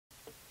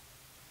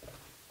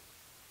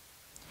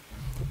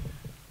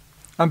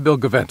I'm Bill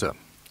Gaventa.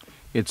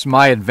 It's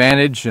my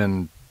advantage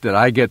and that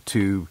I get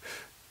to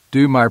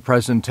do my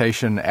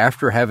presentation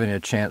after having a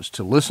chance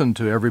to listen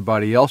to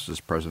everybody else's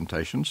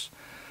presentations.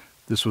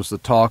 This was the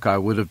talk I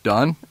would have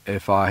done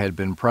if I had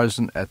been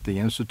present at the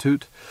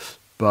Institute,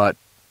 but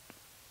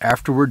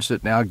afterwards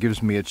it now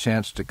gives me a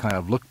chance to kind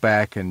of look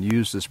back and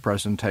use this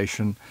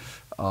presentation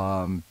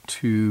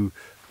to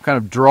kind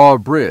of draw a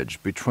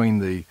bridge between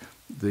the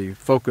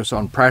focus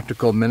on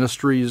practical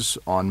ministries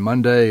on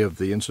Monday of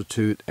the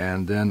Institute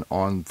and then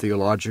on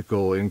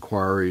theological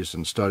inquiries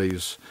and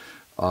studies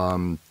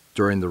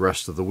during the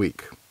rest of the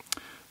week.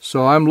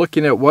 So I'm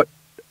looking at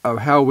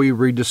how we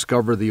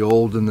rediscover the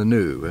old and the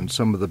new and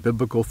some of the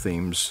biblical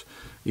themes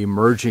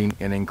emerging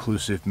in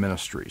inclusive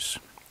ministries.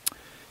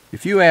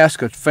 If you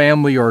ask a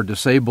family or a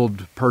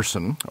disabled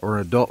person or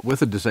an adult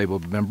with a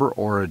disabled member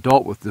or an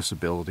adult with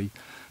disability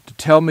to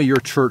tell me your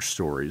church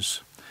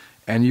stories,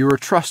 and you are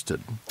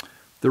trusted,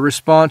 the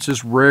response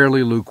is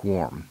rarely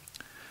lukewarm.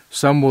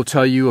 Some will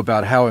tell you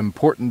about how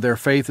important their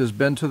faith has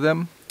been to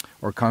them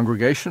or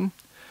congregation.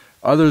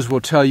 Others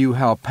will tell you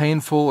how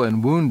painful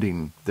and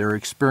wounding their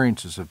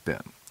experiences have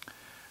been.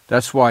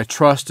 That's why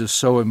trust is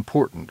so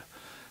important,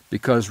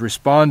 because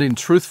responding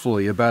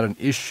truthfully about an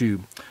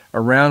issue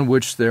around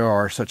which there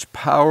are such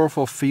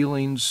powerful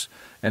feelings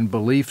and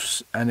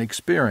beliefs and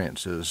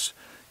experiences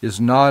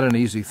is not an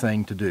easy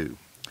thing to do.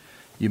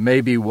 You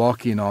may be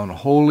walking on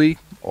holy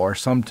or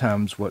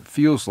sometimes what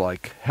feels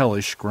like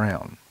hellish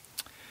ground.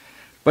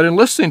 But in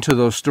listening to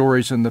those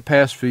stories in the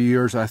past few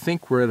years, I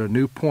think we're at a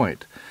new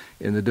point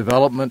in the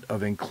development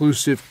of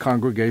inclusive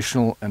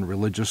congregational and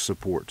religious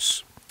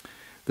supports.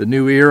 The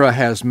new era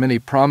has many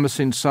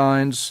promising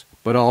signs,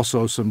 but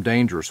also some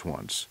dangerous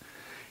ones.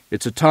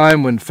 It's a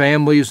time when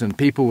families and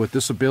people with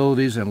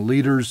disabilities and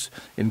leaders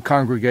in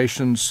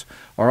congregations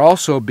are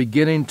also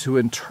beginning to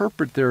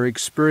interpret their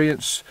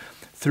experience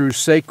through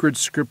sacred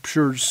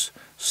scriptures,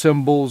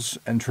 symbols,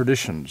 and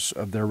traditions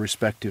of their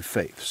respective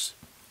faiths.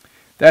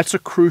 That's a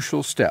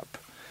crucial step,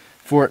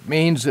 for it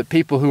means that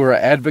people who are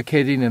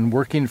advocating and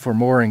working for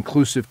more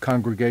inclusive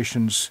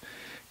congregations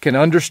can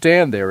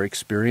understand their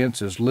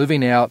experience as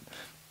living out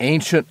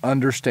ancient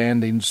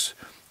understandings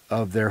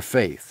of their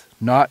faith,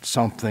 not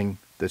something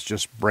that's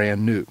just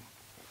brand new.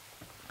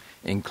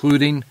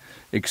 Including,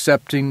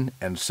 accepting,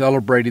 and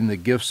celebrating the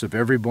gifts of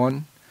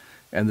everyone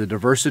and the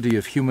diversity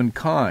of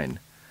humankind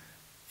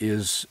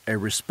is a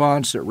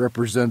response that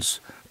represents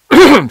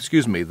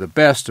the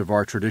best of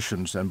our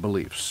traditions and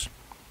beliefs.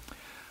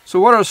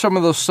 So what are some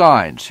of those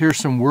signs? Here's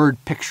some word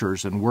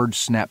pictures and word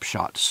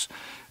snapshots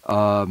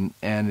and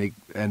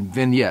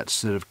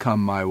vignettes that have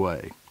come my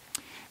way.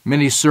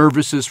 Many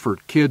services for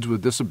kids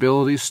with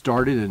disabilities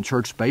started in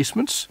church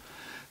basements.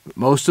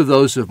 Most of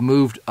those have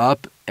moved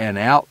up and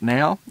out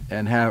now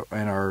and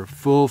are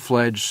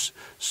full-fledged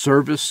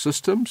service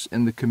systems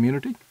in the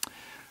community.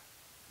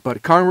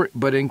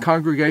 But in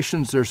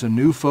congregations, there's a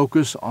new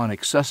focus on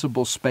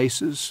accessible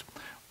spaces,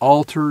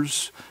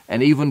 altars,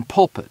 and even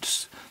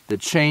pulpits that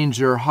change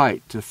their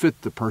height to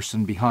fit the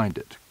person behind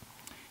it.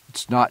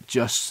 It's not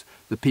just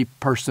the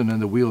person in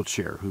the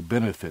wheelchair who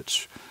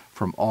benefits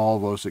from all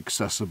those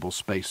accessible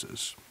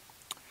spaces.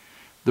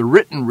 The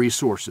written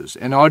resources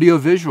and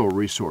audiovisual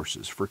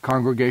resources for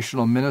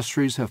congregational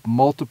ministries have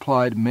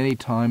multiplied many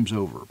times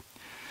over,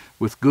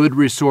 with good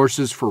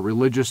resources for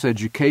religious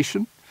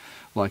education,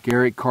 like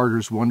Eric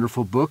Carter's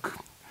wonderful book,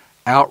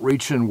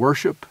 Outreach and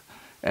Worship,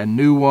 and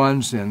new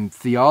ones in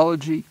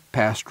theology,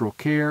 pastoral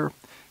care,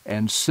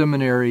 and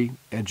seminary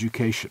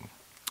education.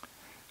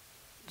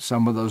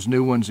 Some of those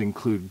new ones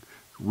include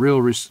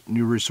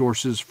new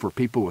resources for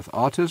people with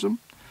autism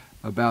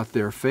about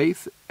their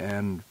faith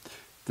and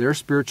their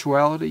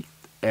spirituality,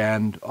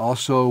 and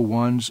also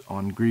ones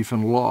on grief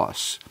and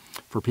loss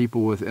for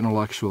people with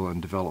intellectual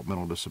and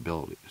developmental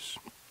disabilities.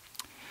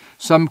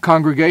 Some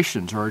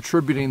congregations are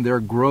attributing their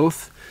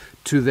growth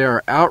to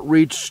their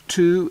outreach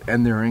to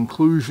and their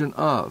inclusion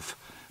of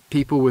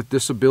people with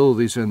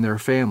disabilities and their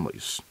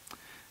families,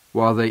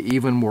 while they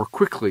even more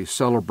quickly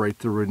celebrate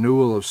the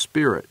renewal of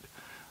spirit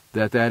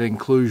that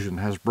inclusion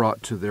has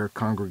brought to their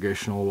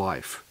congregational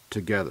life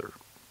together.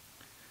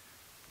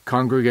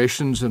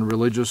 Congregations and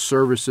religious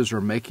services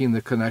are making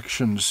the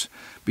connections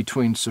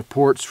between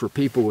supports for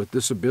people with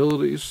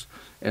disabilities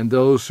and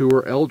those who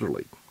are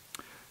elderly,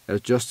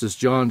 just as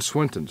John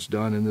Swinton's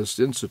done in this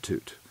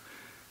institute.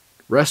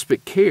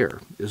 Respite care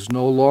is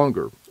no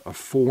longer a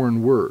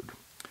foreign word.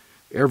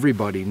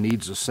 Everybody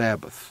needs a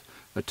Sabbath,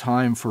 a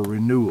time for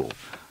renewal,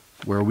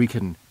 where we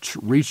can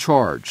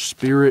recharge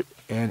spirit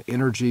and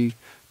energy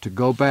to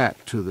go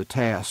back to the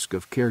task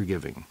of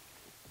caregiving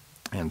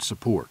and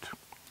support.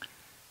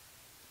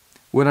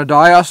 When a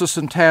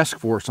diocesan task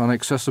force on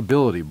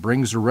accessibility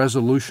brings a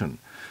resolution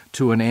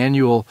to an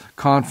annual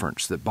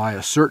conference that by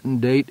a certain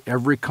date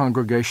every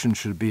congregation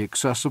should be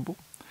accessible,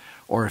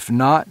 or if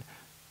not,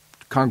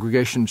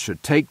 congregations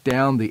should take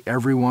down the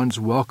Everyone's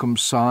Welcome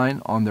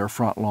sign on their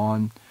front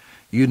lawn,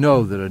 you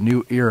know that a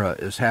new era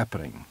is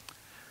happening.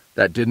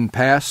 That didn't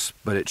pass,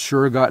 but it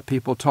sure got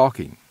people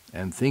talking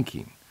and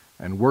thinking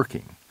and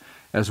working,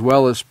 as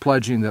well as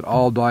pledging that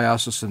all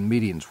diocesan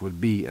meetings would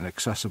be in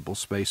accessible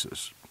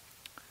spaces.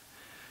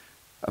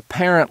 A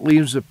parent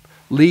leads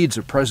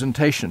a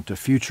presentation to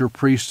future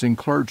priests and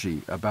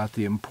clergy about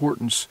the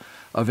importance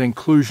of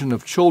inclusion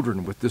of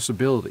children with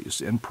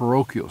disabilities in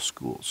parochial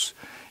schools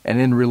and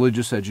in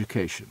religious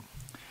education,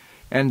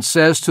 and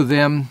says to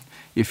them,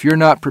 if you're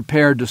not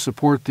prepared to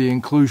support the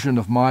inclusion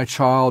of my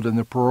child in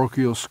the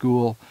parochial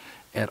school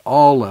at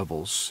all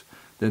levels,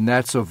 then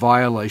that's a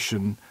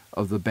violation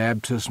of the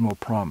baptismal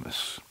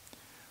promise.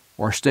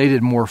 Or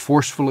stated more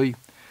forcefully,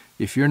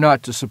 if you're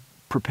not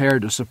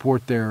prepared to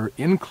support their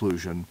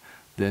inclusion,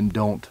 then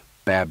don't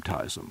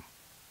baptize them.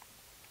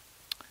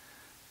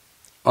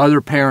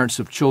 Other parents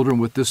of children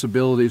with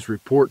disabilities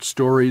report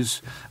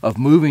stories of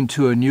moving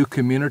to a new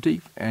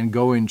community and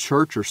going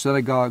church or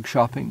synagogue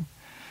shopping,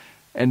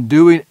 and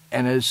doing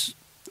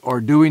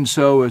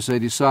so as they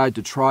decide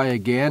to try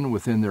again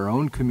within their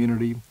own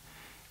community,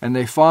 and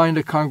they find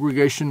a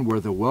congregation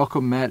where the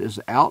welcome mat is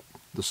out,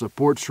 the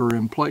supports are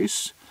in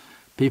place.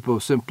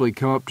 People simply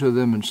come up to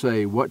them and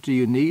say, what do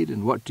you need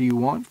and what do you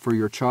want for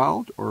your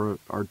child or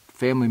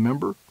family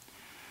member?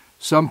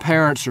 Some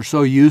parents are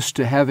so used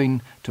to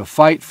having to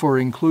fight for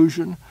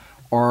inclusion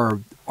or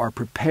are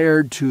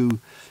prepared to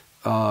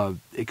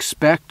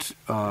expect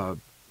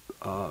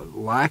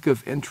lack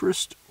of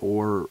interest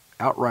or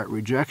outright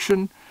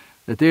rejection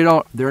that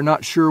they're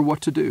not sure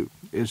what to do.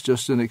 It's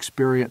just an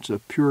experience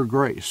of pure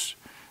grace,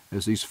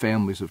 as these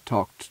families have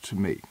talked to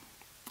me.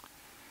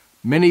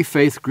 Many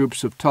faith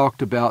groups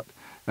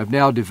have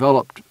now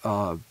developed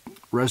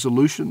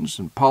resolutions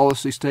and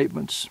policy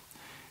statements,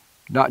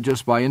 not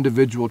just by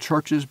individual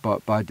churches,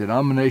 but by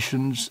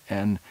denominations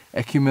and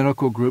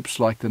ecumenical groups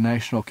like the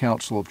National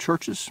Council of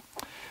Churches,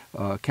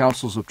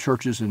 councils of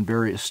churches in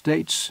various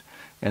states,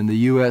 and the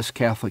U.S.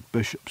 Catholic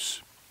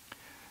bishops.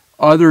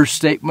 Other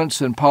statements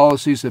and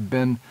policies have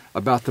been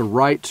about the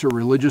right to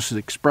religious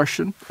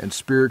expression and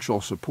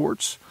spiritual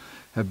supports,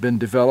 have been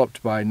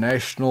developed by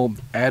national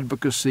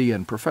advocacy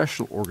and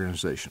professional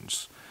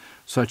organizations,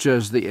 such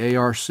as the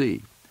ARC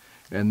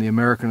and the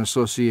American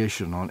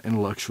Association on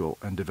Intellectual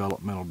and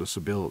Developmental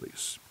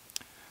Disabilities.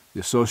 The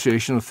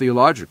Association of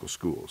Theological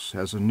Schools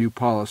has a new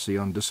policy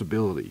on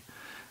disability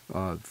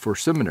for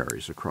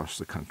seminaries across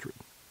the country.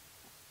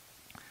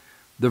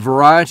 The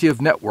variety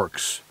of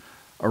networks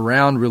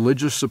around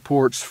religious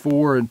supports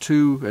for and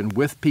to and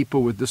with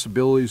people with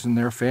disabilities and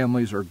their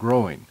families are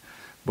growing,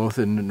 both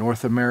in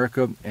North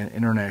America and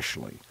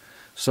internationally.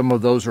 Some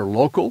of those are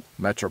local,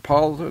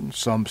 metropolitan,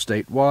 some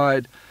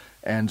statewide,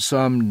 and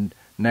some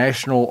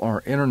national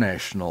or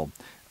international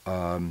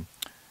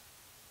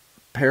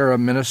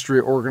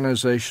para-ministry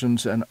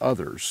organizations and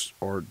others,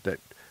 or that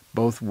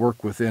both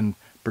work within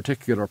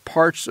particular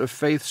parts of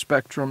faith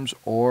spectrums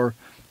or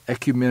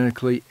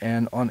ecumenically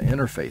and on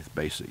interfaith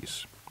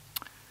bases.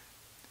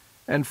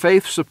 And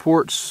faith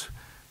supports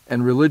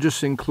and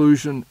religious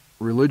inclusion,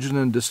 religion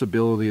and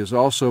disability is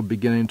also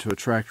beginning to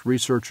attract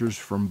researchers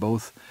from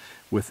both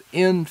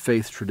within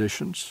faith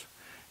traditions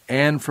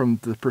and from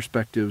the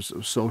perspectives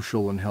of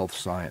social and health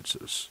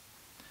sciences.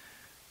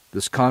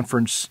 This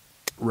conference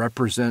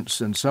represents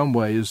in some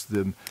ways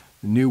the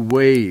new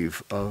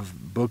wave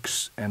of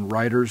books and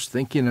writers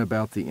thinking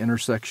about the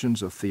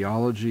intersections of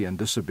theology and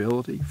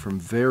disability from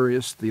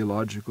various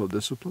theological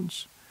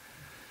disciplines.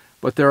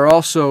 But there are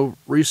also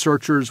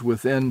researchers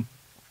within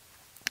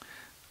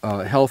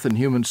health and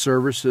human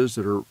services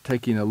that are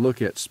taking a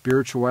look at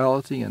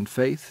spirituality and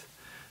faith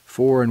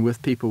for and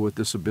with people with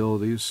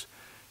disabilities,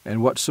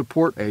 and what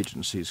support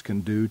agencies can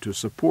do to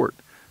support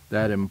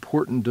that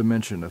important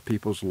dimension of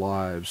people's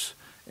lives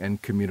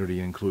and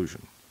community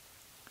inclusion.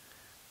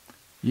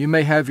 You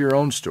may have your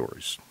own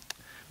stories,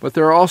 but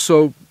there are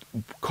also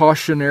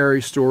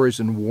cautionary stories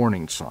and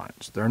warning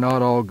signs. They're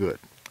not all good.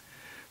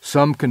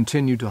 Some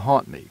continue to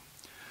haunt me.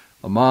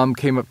 A mom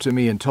came up to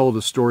me and told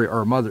a story,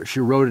 or a mother. She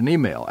wrote an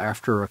email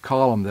after a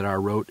column that I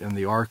wrote in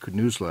the ARC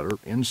newsletter,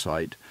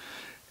 Insight,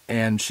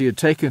 and she had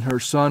taken her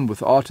son with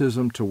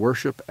autism to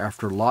worship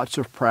after lots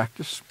of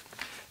practice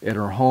at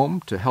her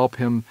home to help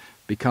him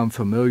become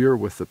familiar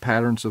with the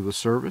patterns of the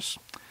service.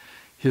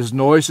 His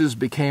noises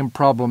became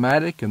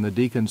problematic, and the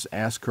deacons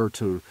asked her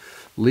to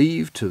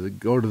leave, to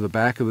go to the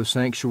back of the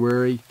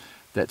sanctuary.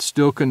 That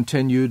still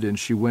continued, and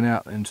she went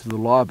out into the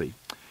lobby,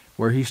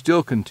 where he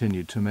still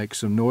continued to make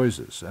some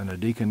noises, and a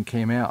deacon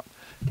came out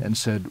and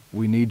said,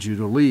 "We need you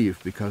to leave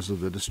because of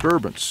the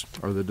disturbance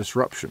or the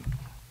disruption."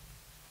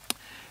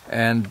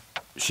 And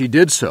she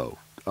did so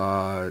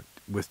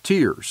with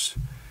tears,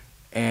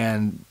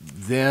 and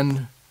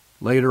then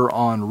later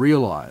on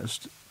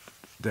realized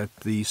that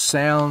the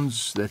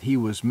sounds that he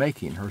was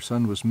making, her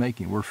son was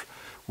making, were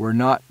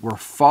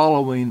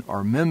following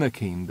or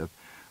mimicking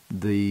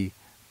the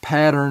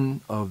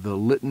pattern of the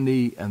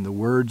litany and the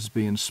words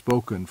being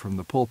spoken from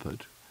the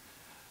pulpit.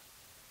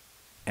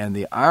 And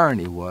the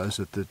irony was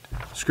that the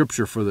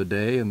scripture for the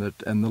day and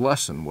the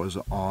lesson was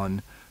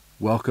on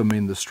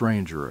welcoming the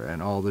stranger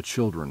and all the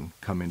children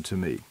coming to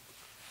me.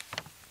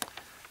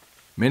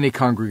 Many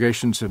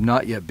congregations have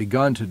not yet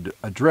begun to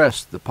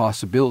address the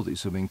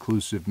possibilities of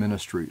inclusive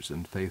ministries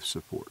and faith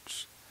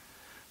supports,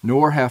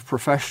 nor have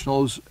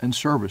professionals and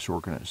service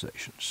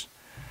organizations.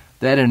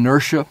 That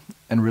inertia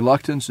and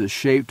reluctance is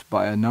shaped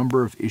by a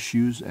number of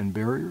issues and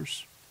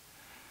barriers.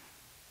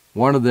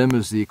 One of them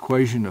is the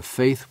equation of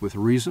faith with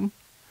reason.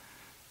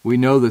 We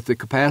know that the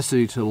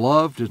capacity to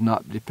love does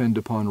not depend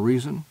upon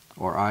reason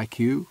or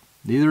IQ,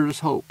 neither does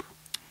hope.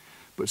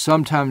 But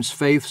sometimes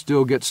faith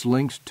still gets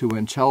linked to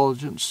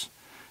intelligence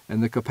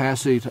and the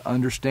capacity to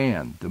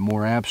understand the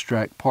more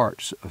abstract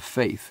parts of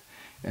faith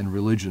and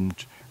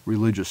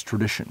religious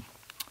tradition.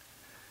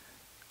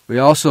 We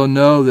also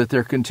know that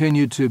there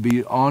continue to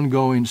be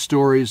ongoing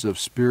stories of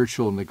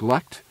spiritual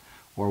neglect,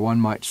 or one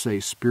might say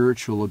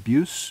spiritual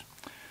abuse.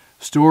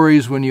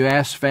 Stories when you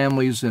ask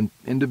families and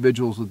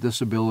individuals with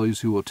disabilities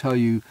who will tell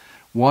you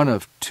one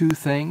of two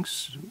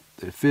things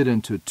that fit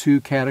into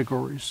two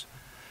categories.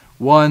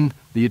 One,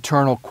 the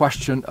eternal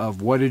question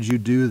of what did you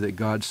do that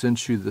God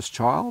sent you this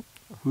child?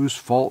 Whose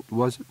fault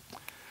was it?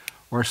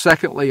 Or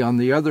secondly, on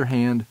the other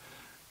hand,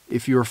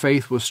 if your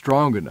faith was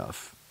strong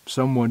enough,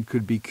 someone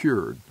could be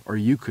cured, or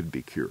you could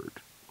be cured.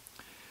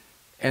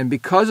 And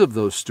because of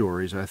those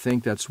stories, I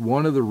think that's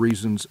one of the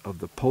reasons of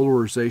the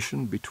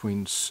polarization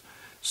between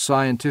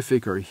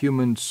scientific or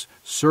human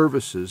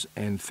services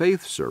and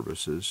faith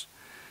services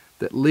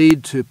that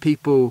lead to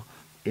people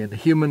in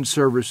human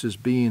services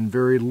being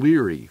very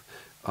leery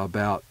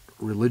about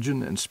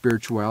religion and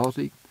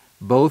spirituality,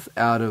 both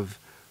out of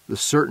the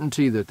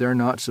certainty that they're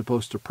not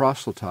supposed to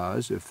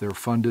proselytize if they're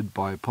funded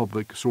by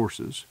public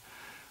sources,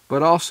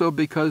 but also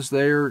because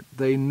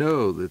they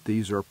know that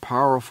these are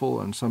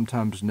powerful and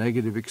sometimes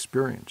negative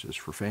experiences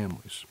for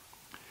families.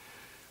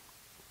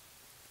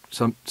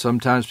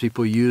 Sometimes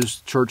people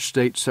use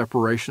church-state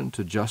separation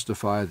to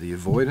justify the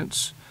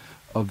avoidance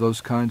of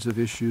those kinds of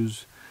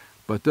issues,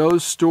 but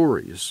those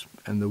stories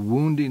and the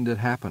wounding that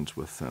happens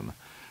with them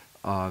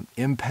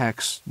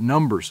impacts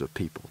numbers of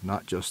people,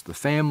 not just the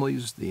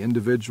families, the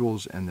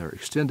individuals and their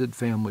extended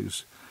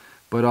families,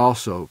 but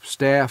also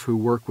staff who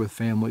work with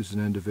families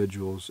and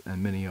individuals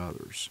and many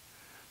others.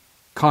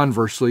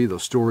 Conversely, the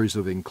stories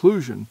of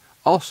inclusion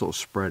also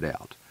spread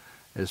out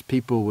as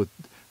people with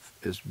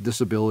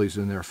disabilities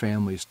in their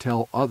families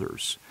tell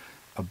others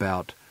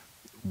about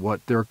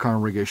what their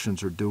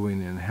congregations are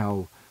doing and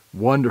how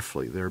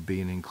wonderfully they're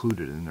being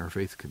included in their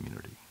faith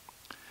community.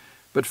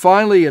 But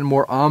finally, and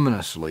more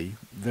ominously,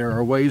 there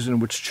are ways in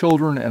which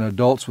children and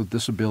adults with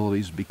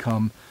disabilities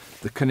become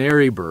the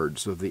canary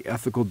birds of the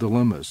ethical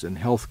dilemmas in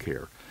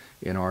healthcare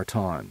in our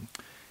time.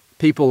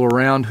 People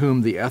around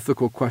whom the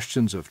ethical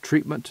questions of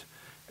treatment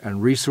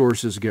and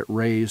resources get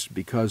raised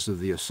because of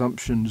the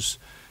assumptions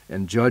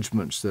and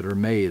judgments that are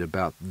made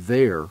about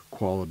their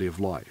quality of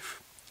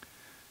life.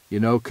 You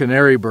know,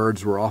 canary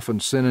birds were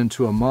often sent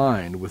into a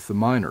mine with the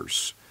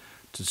miners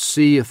to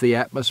see if the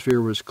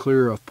atmosphere was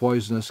clear of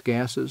poisonous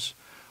gases,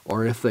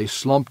 or if they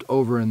slumped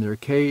over in their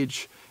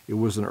cage, it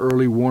was an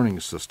early warning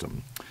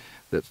system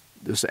that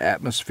this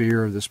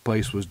atmosphere, this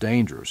place was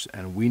dangerous,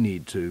 and we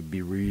need to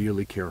be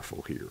really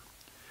careful here.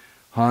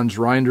 Hans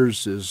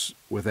Reinders is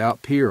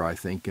without peer, I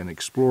think, in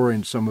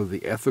exploring some of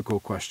the ethical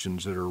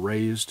questions that are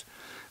raised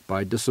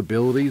by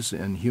disabilities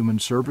in human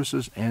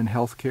services and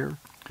healthcare.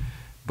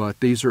 But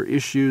these are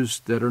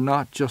issues that are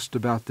not just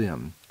about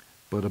them,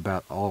 but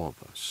about all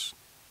of us.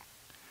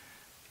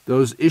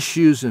 Those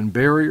issues and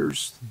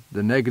barriers,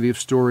 the negative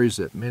stories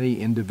that many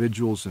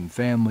individuals and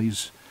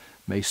families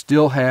may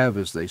still have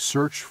as they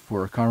search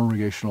for a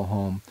congregational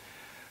home,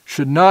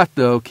 should not,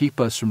 though,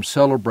 keep us from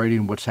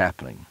celebrating what's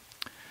happening.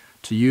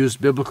 To use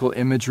biblical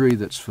imagery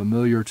that's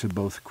familiar to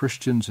both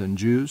Christians and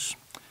Jews,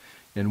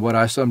 in what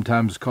I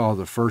sometimes call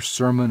the first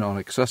sermon on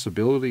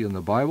accessibility in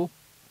the Bible,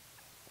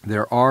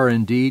 there are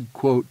indeed,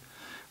 quote,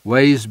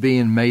 ways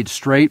being made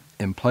straight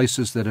in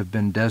places that have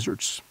been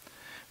deserts,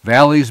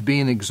 valleys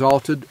being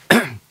exalted,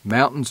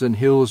 mountains and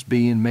hills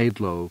being made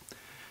low,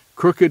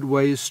 crooked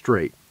ways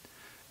straight,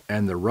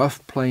 and the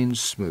rough plains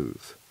smooth,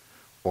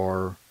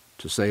 or,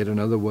 to say it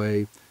another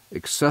way,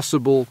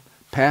 accessible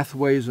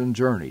pathways and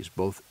journeys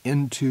both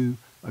into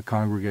a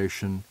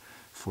congregation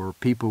for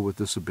people with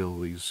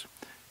disabilities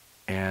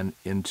and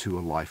into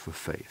a life of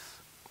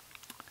faith.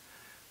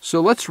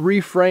 So let's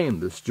reframe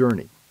this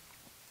journey.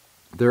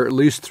 There are at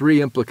least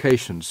three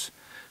implications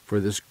for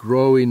this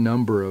growing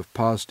number of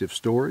positive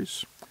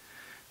stories.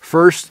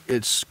 First,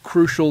 it's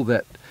crucial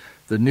that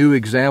the new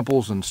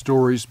examples and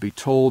stories be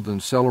told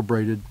and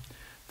celebrated,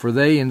 for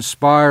they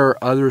inspire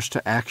others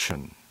to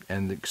action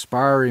and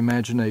inspire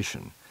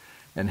imagination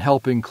and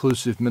help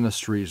inclusive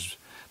ministries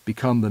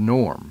become the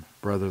norm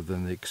rather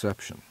than the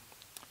exception.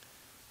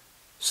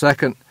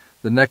 Second,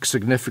 the next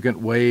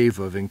significant wave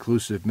of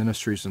inclusive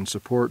ministries and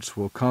supports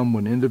will come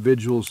when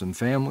individuals and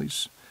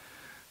families,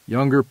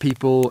 younger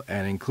people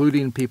and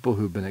including people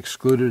who've been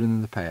excluded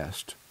in the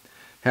past,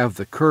 have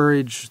the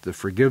courage, the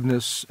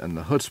forgiveness, and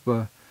the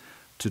chutzpah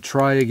to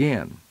try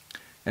again,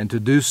 and to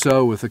do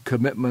so with a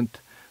commitment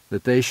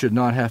that they should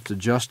not have to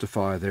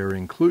justify their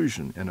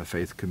inclusion in a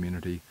faith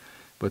community,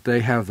 but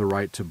they have the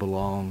right to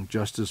belong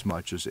just as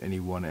much as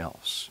anyone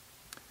else.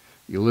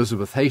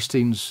 Elizabeth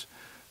Hastings,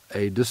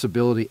 a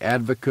disability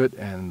advocate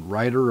and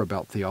writer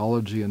about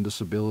theology and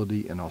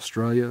disability in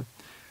Australia,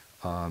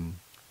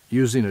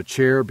 using a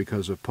chair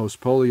because of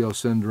post-polio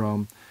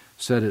syndrome,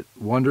 said it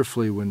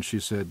wonderfully when she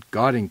said,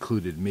 "God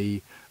included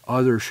me,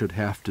 others should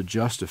have to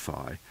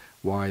justify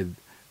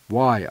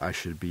why I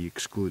should be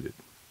excluded."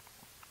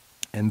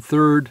 And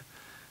third,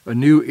 a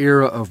new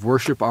era of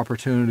worship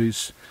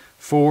opportunities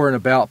for and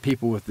about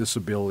people with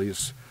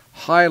disabilities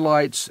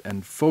highlights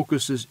and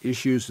focuses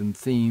issues and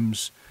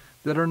themes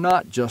that are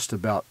not just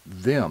about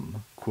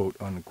them, quote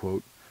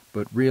unquote,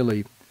 but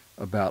really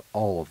about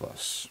all of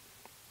us.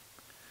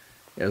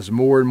 As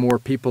more and more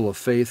people of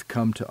faith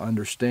come to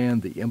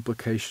understand the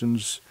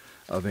implications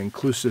of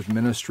inclusive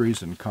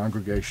ministries and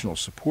congregational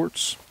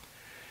supports,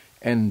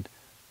 and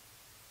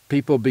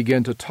people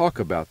begin to talk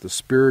about the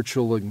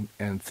spiritual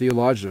and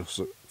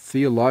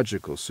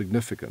theological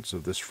significance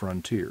of this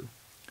frontier.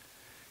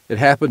 It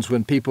happens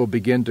when people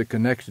begin to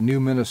connect new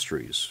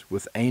ministries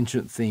with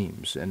ancient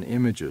themes and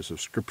images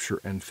of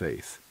Scripture and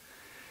faith,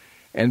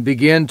 and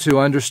begin to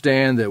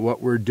understand that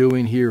what we're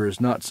doing here is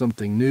not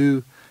something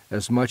new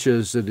as much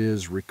as it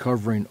is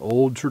recovering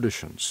old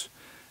traditions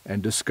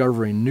and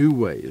discovering new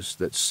ways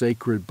that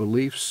sacred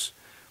beliefs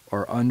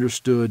are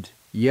understood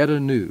yet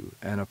anew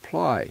and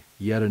apply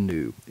yet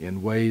anew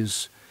in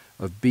ways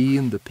of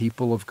being the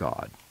people of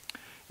God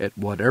at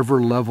whatever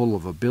level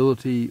of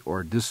ability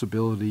or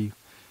disability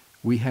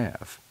we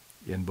have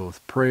in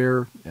both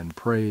prayer and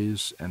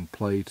praise and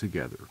play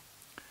together.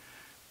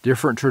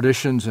 Different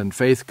traditions and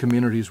faith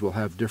communities will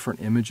have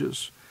different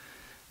images,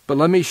 but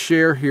let me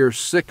share here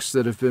 6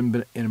 that have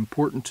been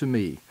important to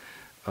me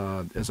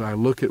as I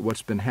look at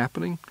what's been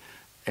happening.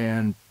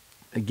 And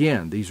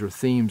again, these are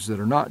themes that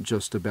are not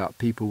just about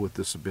people with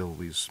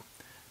disabilities,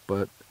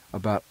 but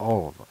about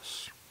all of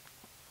us.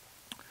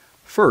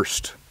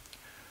 First,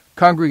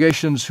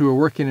 congregations who are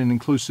working in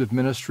inclusive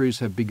ministries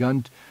have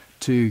begun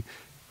to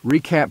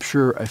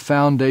recapture a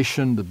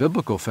foundation, the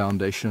biblical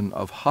foundation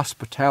of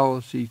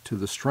hospitality to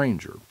the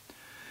stranger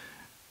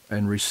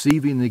and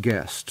receiving the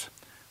guest,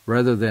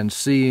 rather than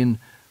seeing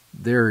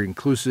their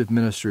inclusive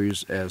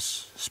ministries as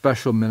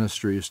special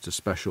ministries to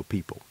special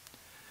people.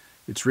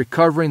 It's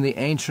recovering the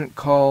ancient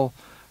call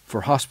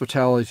for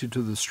hospitality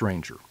to the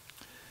stranger.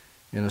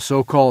 In a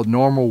so-called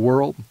normal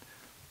world,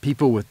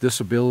 people with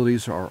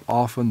disabilities are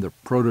often the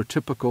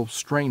prototypical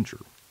stranger,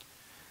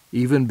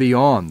 even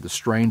beyond the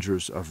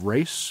strangers of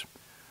race,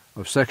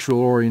 of sexual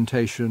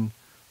orientation,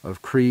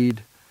 of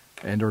creed,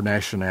 and or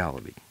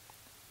nationality.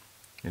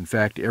 In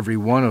fact, every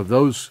one of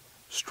those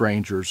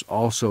strangers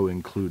also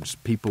includes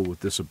people with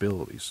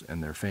disabilities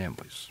and their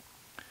families.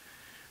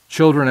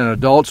 Children and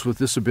adults with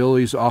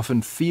disabilities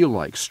often feel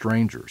like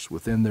strangers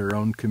within their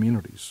own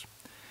communities,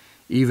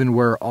 even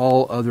where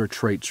all other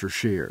traits are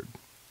shared.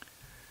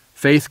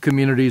 Faith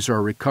communities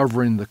are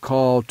recovering the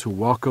call to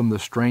welcome the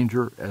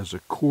stranger as a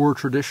core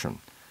tradition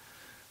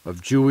of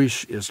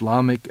Jewish,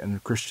 Islamic,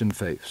 and Christian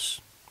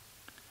faiths.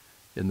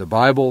 In the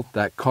Bible,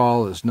 that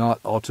call is not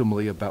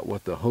ultimately about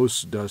what the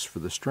host does for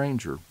the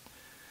stranger,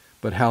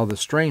 but how the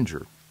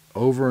stranger,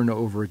 over and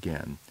over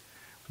again,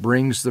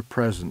 brings the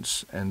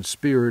presence and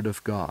Spirit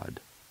of God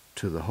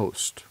to the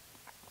host.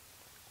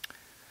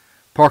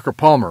 Parker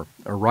Palmer,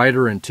 a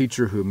writer and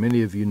teacher who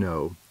many of you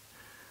know,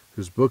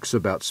 whose books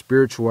about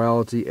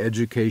spirituality,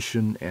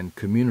 education, and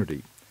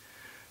community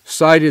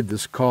cited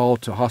this call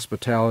to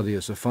hospitality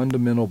as a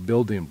fundamental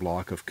building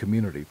block of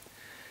community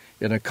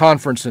in a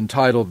conference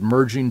entitled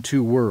Merging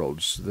Two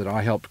Worlds that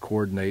I helped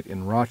coordinate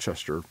in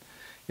Rochester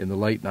in the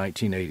late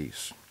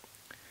 1980s.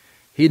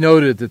 He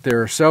noted that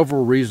there are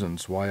several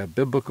reasons why a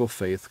biblical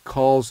faith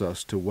calls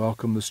us to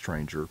welcome the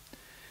stranger,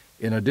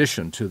 in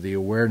addition to the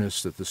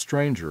awareness that the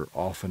stranger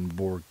often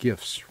bore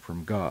gifts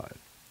from God.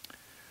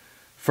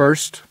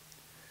 First,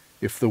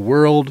 if the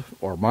world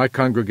or my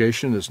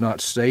congregation is not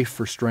safe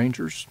for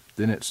strangers,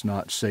 then it's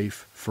not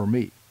safe for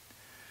me.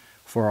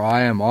 For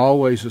I am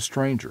always a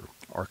stranger,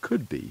 or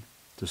could be,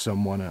 to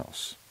someone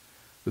else.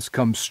 This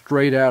comes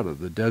straight out of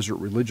the desert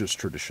religious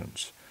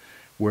traditions,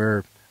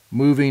 where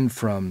moving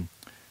from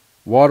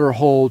water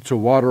hole to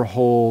water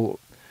hole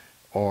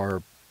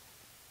or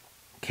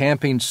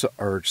camping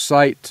or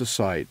site to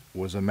site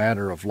was a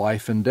matter of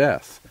life and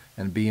death,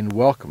 and being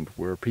welcomed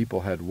where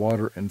people had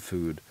water and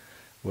food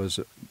was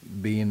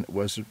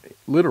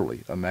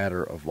literally a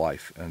matter of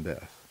life and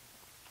death.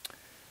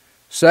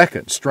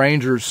 Second,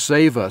 strangers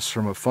save us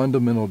from a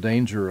fundamental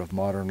danger of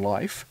modern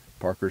life,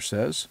 Parker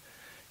says,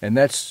 and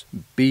that's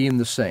being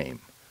the same,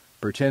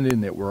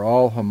 pretending that we're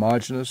all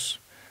homogeneous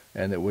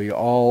and that we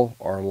all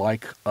are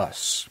like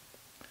us.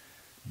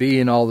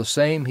 Being all the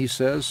same, he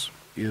says,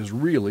 is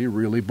really,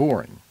 really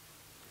boring.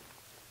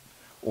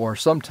 Or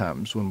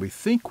sometimes when we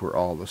think we're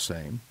all the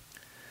same,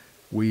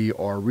 we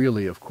are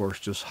really, of course,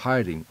 just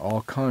hiding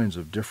all kinds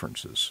of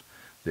differences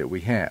that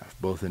we have,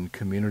 both in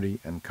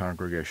community and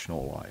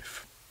congregational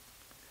life.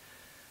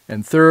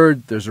 And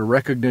third, there's a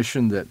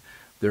recognition that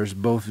there's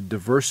both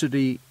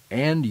diversity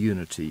and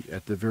unity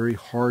at the very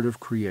heart of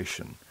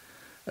creation,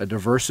 a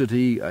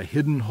diversity, a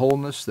hidden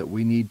wholeness that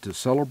we need to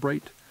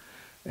celebrate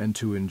and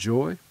to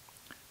enjoy.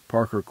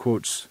 Parker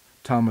quotes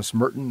Thomas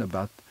Merton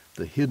about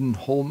the hidden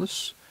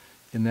wholeness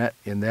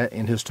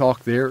in his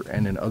talk there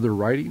and in other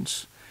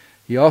writings.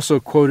 He also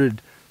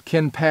quoted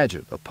Ken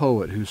Paget, a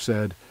poet, who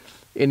said,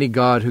 "Any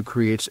god who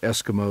creates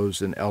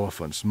Eskimos and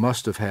elephants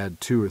must have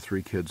had 2 or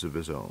 3 kids of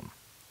his own."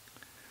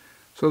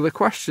 So the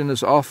question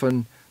is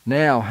often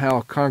now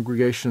how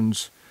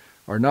congregations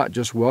are not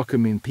just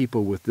welcoming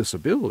people with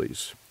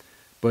disabilities,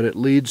 but it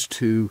leads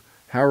to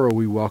how are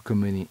we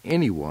welcoming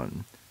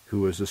anyone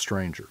who is a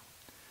stranger.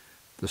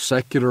 The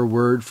secular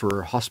word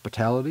for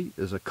hospitality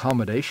is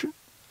accommodation,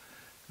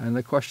 and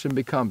the question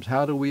becomes,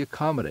 how do we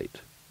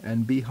accommodate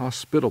and be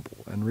hospitable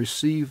and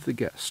receive the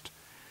guest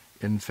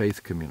in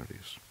faith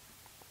communities?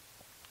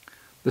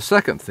 The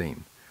second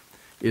theme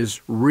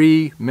is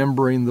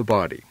remembering the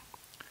body.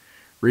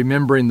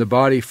 Remembering the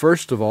body,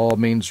 first of all,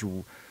 means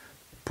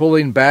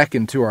pulling back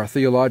into our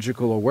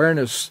theological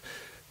awareness,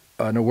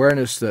 an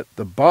awareness that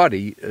the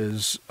body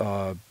is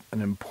an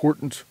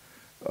important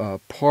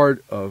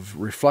part of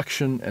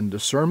reflection and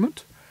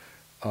discernment,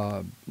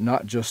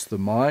 not just the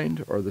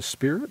mind or the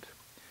spirit.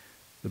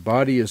 The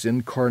body is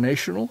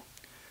incarnational.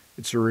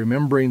 It's a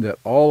remembering that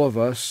all of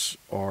us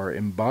are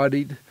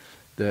embodied,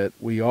 that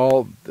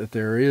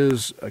there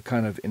is a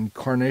kind of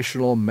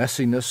incarnational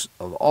messiness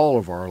of all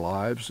of our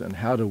lives, and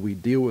how do we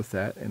deal with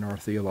that in our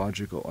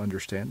theological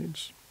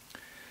understandings.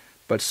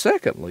 But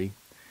secondly,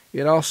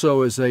 it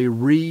also is a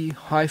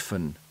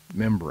remembering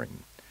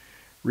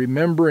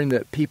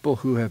that people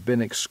who have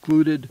been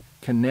excluded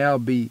can now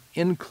be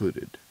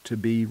included, to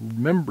be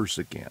members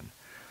again,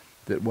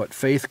 that what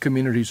faith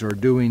communities are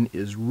doing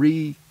is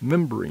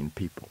remembering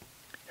people,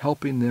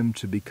 helping them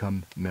to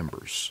become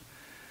members.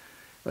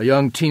 A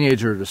young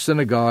teenager at a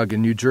synagogue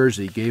in New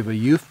Jersey gave a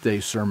Youth Day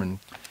sermon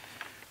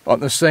on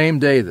the same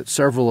day that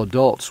several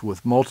adults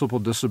with multiple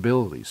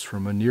disabilities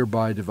from a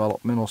nearby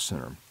developmental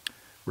center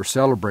were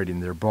celebrating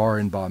their bar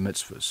and bar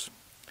mitzvahs.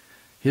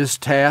 His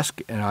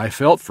task, and I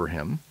felt for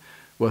him,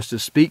 was to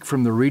speak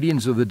from the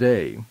readings of the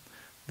day,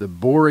 the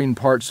boring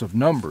parts of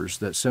Numbers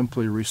that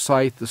simply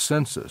recite the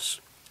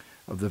census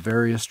of the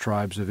various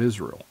tribes of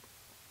Israel.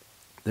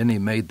 Then he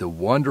made the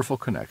wonderful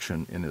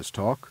connection in his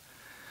talk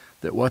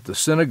that what the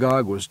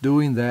synagogue was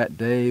doing that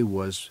day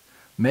was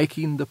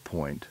making the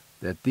point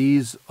that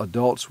these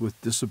adults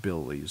with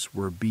disabilities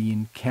were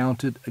being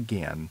counted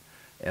again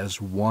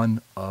as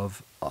one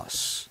of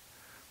us.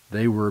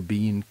 They were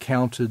being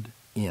counted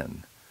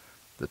in.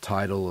 The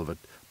title of a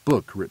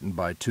book written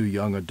by 2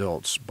 young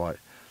adults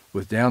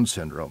with Down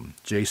syndrome,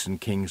 Jason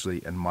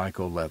Kingsley and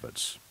Michael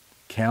Levitz.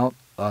 Count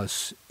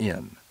us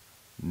in,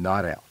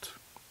 not out.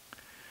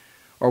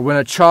 Or when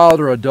a child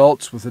or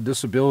adult with a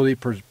disability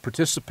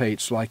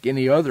participates like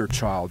any other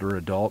child or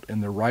adult in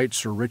the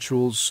rites or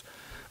rituals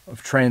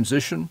of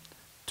transition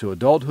to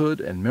adulthood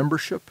and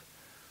membership,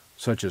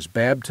 such as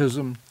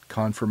baptism,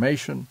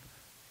 confirmation,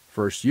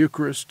 First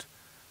Eucharist,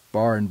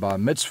 bar and bar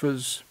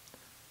mitzvahs,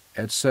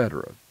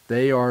 etc.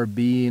 They are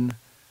being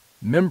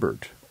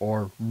membered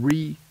or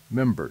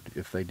remembered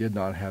if they did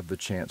not have the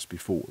chance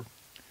before.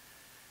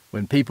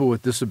 When people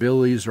with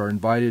disabilities are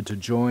invited to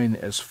join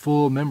as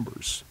full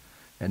members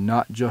and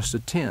not just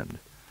attend,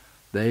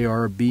 they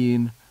are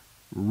being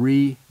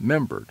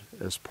remembered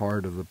as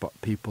part of the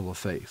people of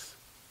faith.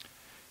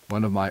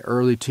 One of my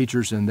early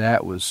teachers in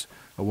that was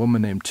a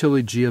woman named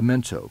Tilly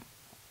Giamento,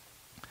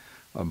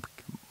 a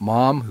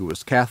mom who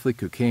was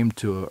Catholic who came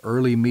to an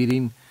early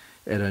meeting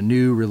at a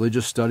new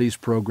religious studies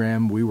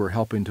program we were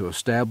helping to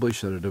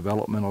establish at a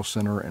developmental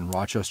center in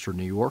Rochester,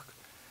 New York.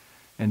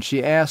 And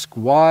she asked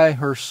why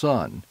her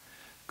son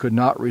could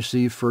not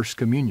receive First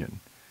Communion.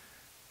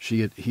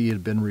 He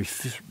had been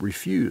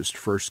refused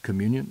First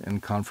Communion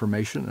and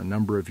confirmation a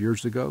number of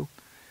years ago,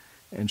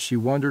 and she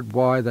wondered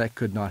why that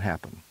could not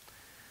happen.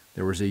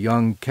 There was a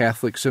young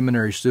Catholic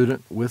seminary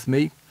student with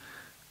me,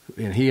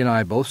 and he and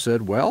I both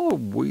said, well,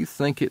 we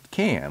think it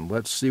can.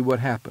 Let's see what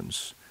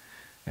happens.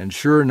 And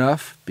sure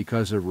enough,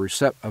 because of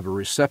a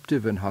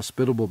receptive and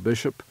hospitable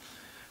bishop,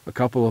 a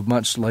couple of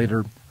months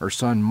later, her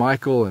son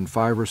Michael and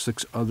 5 or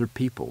 6 other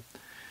people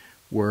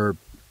were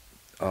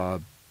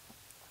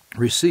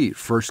received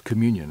First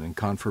Communion and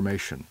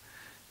confirmation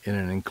in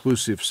an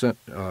inclusive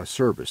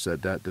service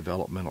at that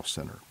developmental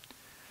center.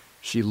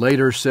 She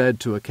later said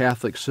to a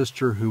Catholic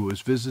sister who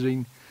was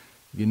visiting,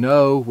 "You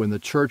know, when the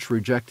church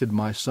rejected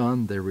my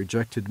son, they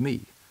rejected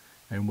me.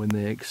 And when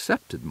they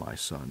accepted my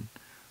son,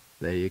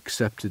 they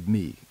accepted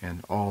me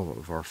and all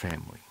of our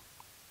family."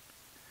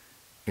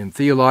 In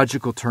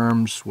theological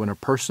terms, when a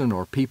person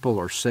or people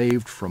are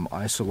saved from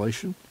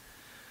isolation,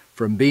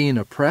 from being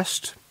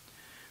oppressed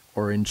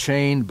or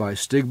enchained by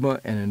stigma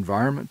and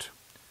environment,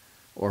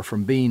 or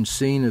from being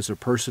seen as a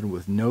person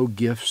with no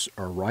gifts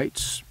or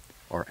rights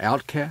or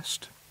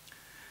outcast,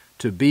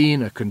 to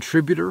being a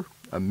contributor,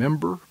 a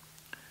member,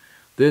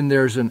 then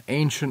there's an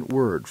ancient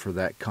word for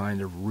that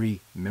kind of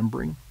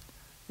remembering.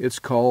 It's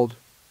called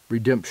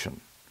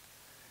redemption.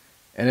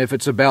 And if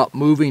it's about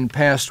moving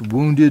past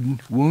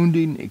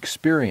wounding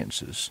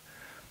experiences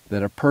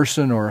that a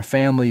person or a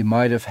family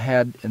might have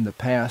had in the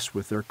past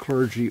with their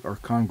clergy or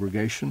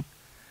congregation,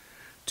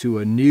 to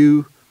a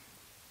new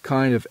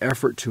kind of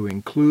effort to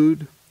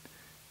include,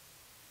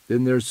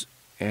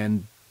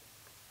 and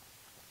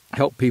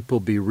help people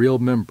be real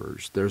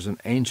members. There's an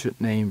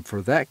ancient name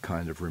for that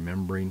kind of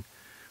remembering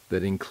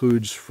that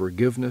includes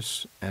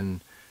forgiveness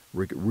and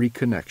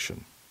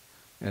reconnection,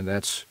 and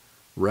that's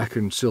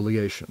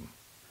reconciliation.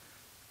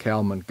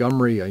 Cal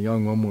Montgomery, a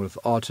young woman with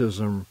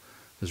autism,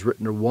 has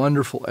written a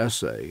wonderful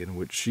essay in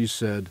which she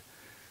said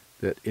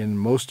that in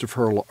most of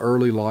her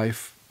early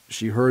life,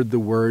 she heard the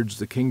words,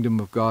 "The kingdom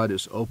of God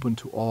is open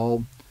to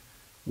all,"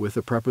 with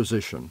a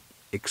preposition,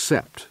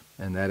 except,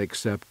 and that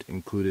except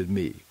included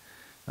me,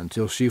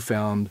 until she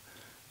found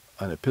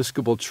an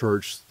Episcopal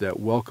church that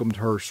welcomed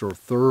her so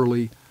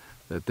thoroughly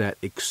that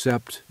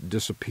except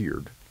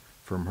disappeared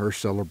from her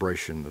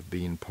celebration of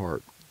being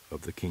part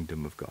of the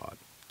kingdom of God.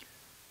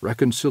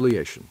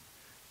 Reconciliation,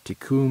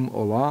 tikkun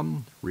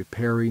olam,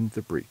 repairing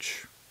the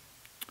breach.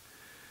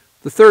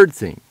 The third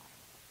thing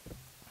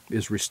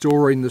is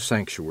restoring the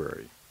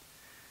sanctuary.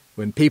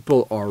 When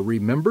people are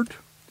remembered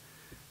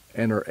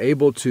and are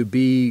able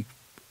to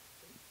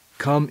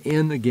come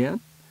in again,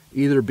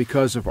 either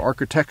because of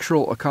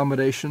architectural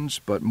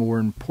accommodations, but more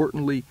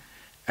importantly,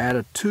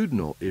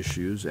 attitudinal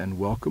issues and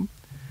welcome,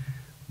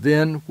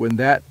 then when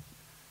that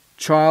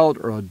child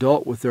or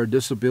adult with their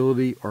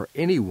disability or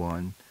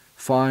anyone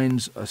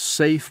finds a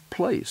safe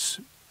place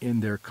in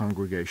their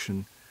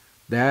congregation,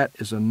 that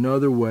is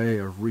another way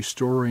of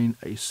restoring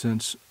a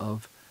sense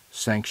of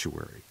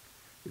sanctuary.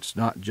 It's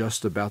not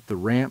just about the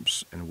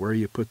ramps and where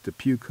you put the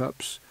pew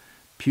cuts,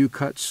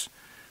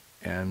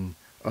 and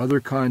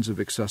other kinds of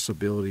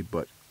accessibility,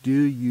 but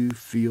do you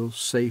feel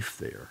safe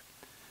there?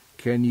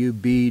 Can you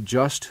be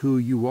just who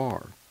you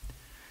are?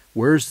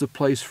 Where's the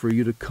place for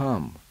you to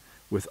come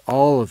with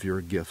all of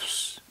your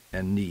gifts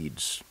and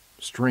needs,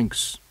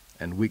 strengths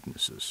and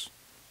weaknesses,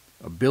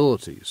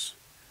 abilities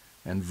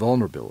and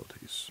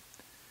vulnerabilities,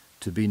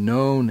 to be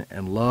known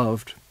and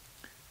loved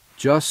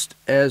just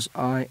as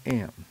I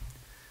am?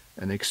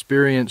 An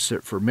experience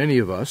that for many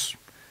of us,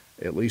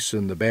 at least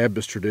in the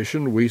Baptist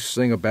tradition, we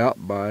sing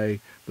about by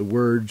the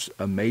words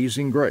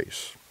 "Amazing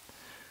Grace,"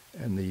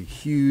 and the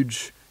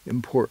huge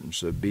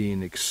importance of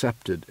being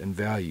accepted and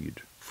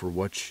valued for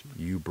what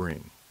you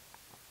bring.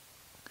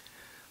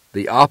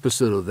 The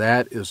opposite of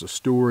that is a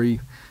story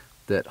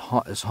that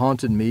has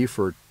haunted me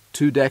for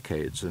 2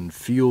 decades and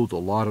fueled a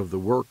lot of the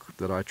work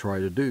that I try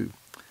to do.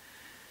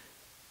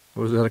 I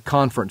was at a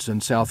conference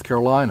in South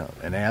Carolina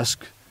and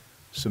asked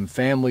some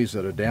families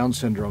at a Down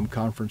syndrome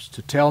conference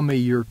to tell me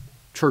your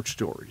church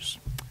stories.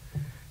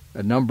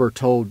 A number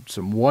told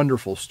some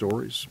wonderful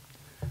stories,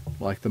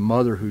 like the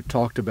mother who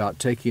talked about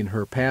taking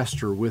her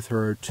pastor with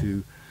her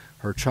to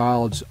her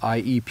child's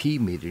IEP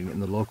meeting in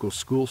the local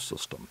school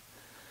system.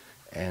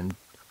 And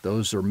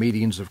those are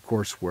meetings, of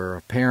course, where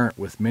a parent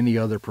with many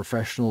other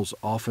professionals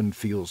often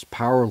feels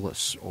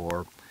powerless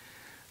or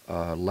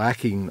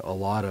lacking a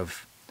lot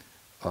of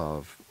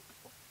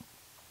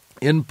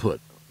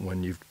input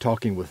when you're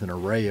talking with an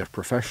array of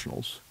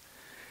professionals.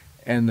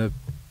 And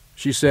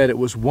she said it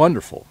was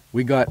wonderful.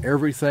 We got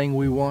everything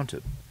we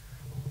wanted.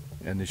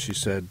 And she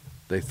said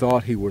they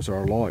thought he was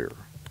our lawyer.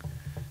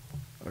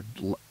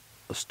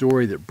 A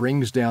story that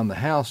brings down the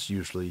house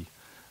usually,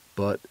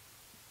 but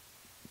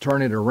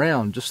turn it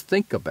around, just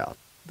think about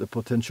the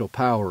potential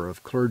power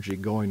of clergy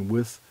going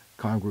with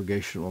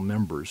congregational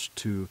members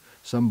to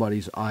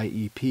somebody's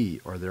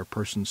IEP or their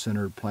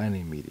person-centered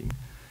planning meeting.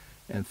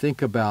 And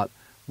think about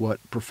what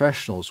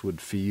professionals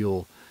would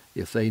feel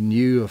if they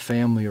knew a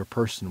family or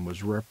person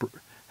was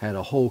had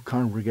a whole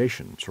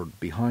congregation sort of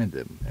behind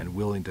them and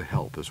willing to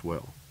help as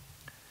well.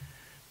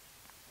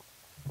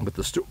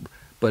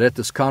 But at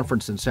this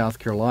conference in South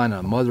Carolina,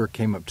 a mother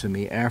came up to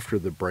me after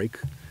the break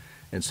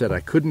and said, "I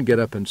couldn't get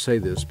up and say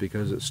this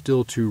because it's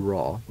still too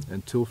raw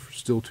and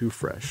still too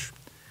fresh.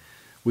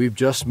 We've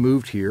just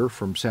moved here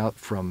from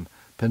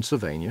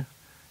Pennsylvania,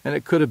 and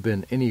it could have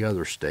been any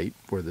other state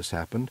where this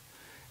happened.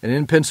 And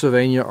in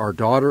Pennsylvania, our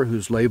daughter,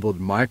 who's labeled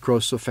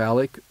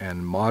microcephalic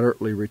and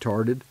moderately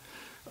retarded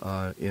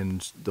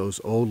in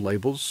those old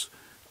labels,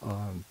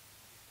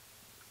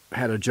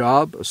 had a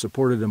job, a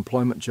supported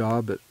employment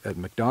job at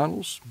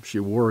McDonald's. She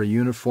wore a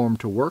uniform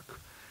to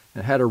work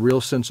and had a real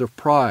sense of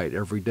pride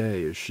every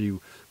day as she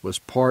was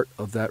part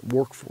of that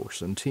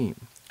workforce and team.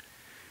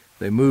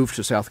 They moved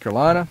to South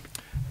Carolina.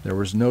 There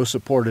was no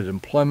supported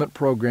employment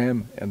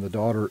program, and the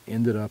daughter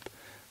ended up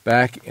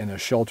back in a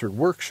sheltered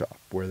workshop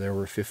where there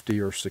were 50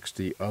 or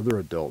 60 other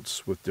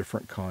adults with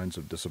different kinds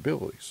of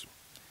disabilities.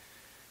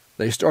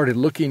 They started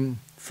looking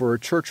for a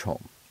church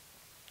home,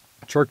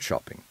 church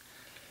shopping,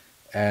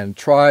 and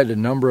tried a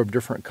number of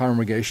different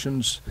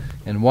congregations,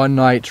 and one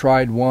night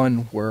tried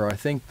one where I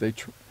think they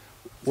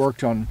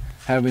worked on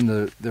having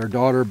their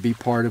daughter be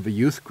part of a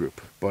youth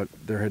group, but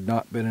there had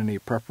not been any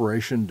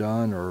preparation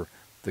done, or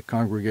the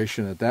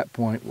congregation at that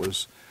point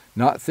was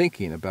not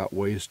thinking about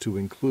ways to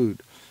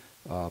include.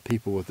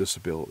 people with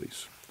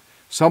disabilities.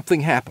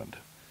 Something happened,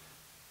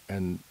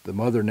 and the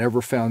mother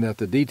never found out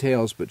the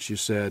details, but she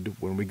said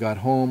when we got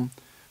home,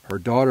 her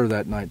daughter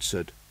that night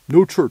said,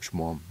 "No church,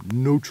 Mom,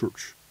 no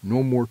church,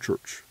 no more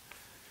church."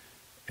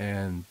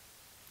 And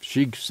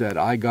she said,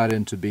 I got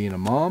into being a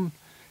mom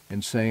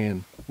and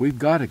saying, we've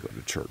got to go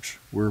to church.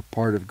 We're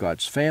part of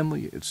God's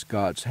family. It's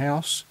God's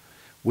house.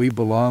 We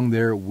belong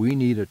there. We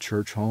need a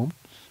church home.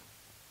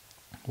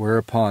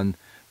 Whereupon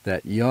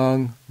that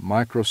young,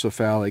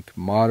 microcephalic,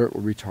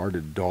 moderately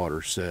retarded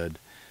daughter said,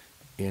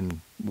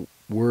 in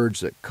words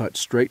that cut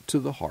straight to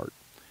the heart,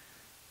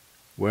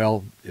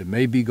 well, it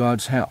may be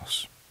God's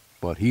house,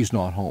 but He's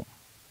not home.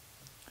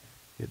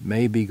 It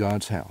may be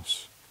God's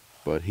house,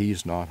 but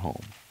He's not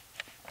home.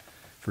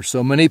 For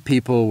so many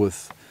people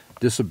with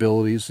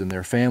disabilities and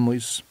their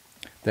families,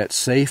 that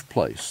safe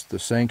place, the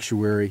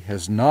sanctuary,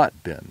 has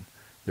not been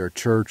their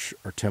church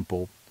or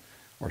temple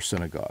or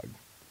synagogue.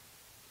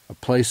 A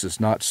place is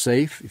not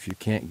safe if you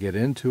can't get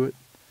into it,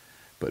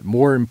 but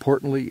more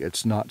importantly,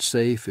 it's not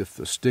safe if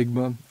the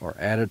stigma or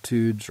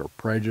attitudes or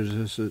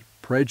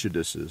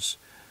prejudices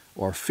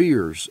or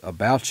fears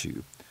about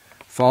you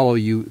follow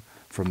you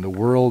from the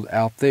world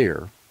out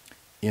there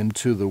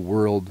into the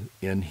world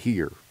in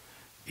here,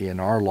 in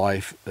our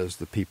life as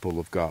the people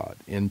of God,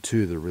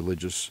 into the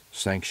religious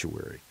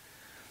sanctuary.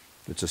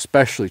 It's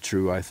especially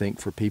true, I think,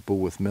 for people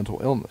with mental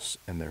illness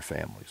and their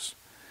families.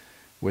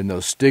 When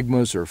those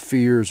stigmas or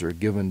fears are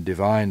given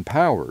divine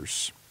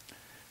powers,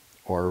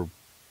 or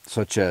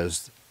such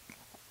as,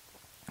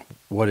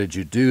 what did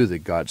you do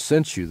that God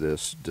sent you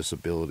this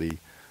disability,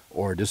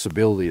 or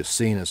disability is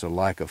seen as a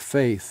lack of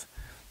faith,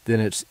 then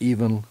it's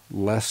even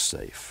less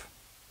safe.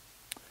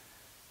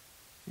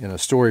 In a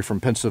story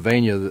from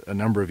Pennsylvania a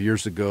number of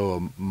years ago,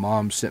 a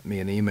mom sent me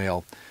an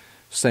email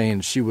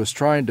saying she was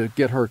trying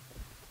to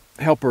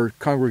help her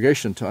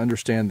congregation to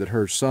understand that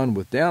her son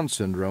with Down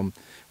syndrome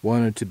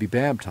wanted to be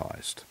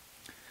baptized.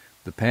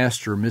 The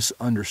pastor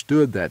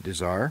misunderstood that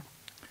desire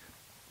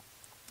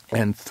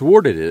and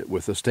thwarted it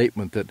with a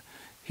statement that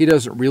he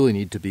doesn't really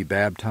need to be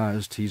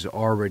baptized, he's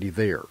already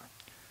there.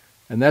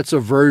 And that's a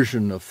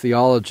version of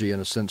theology, in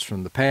a sense,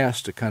 from the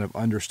past, a kind of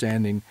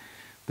understanding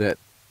that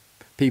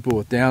people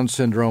with Down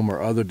syndrome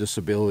or other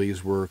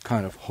disabilities were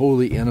kind of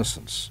holy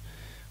innocents,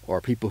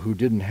 or people who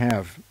didn't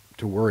have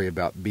to worry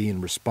about being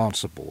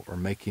responsible or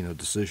making a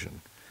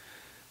decision.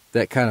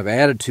 That kind of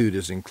attitude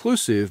is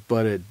inclusive,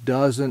 but it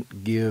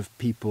doesn't give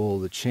people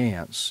the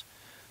chance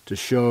to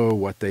show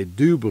what they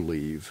do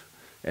believe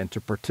and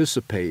to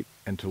participate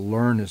and to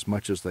learn as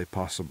much as they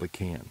possibly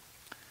can.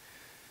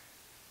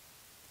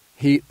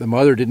 The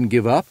mother didn't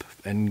give up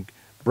and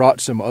brought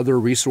some other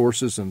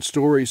resources and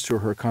stories to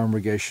her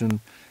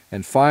congregation.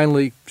 And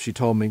finally, she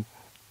told me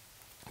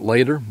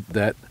later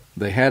that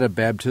they had a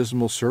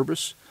baptismal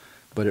service,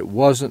 but it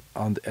wasn't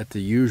at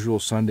the usual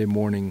Sunday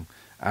morning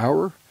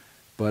hour,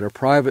 but a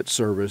private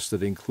service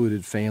that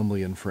included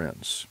family and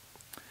friends.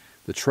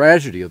 The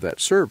tragedy of that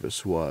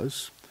service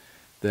was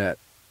that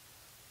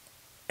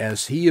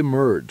as he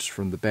emerged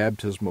from the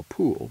baptismal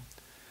pool,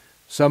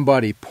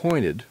 somebody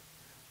pointed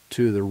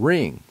to the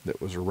ring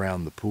that was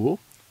around the pool,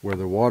 where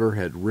the water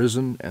had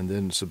risen and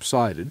then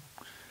subsided,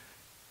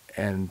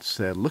 and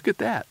said, "Look at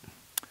that."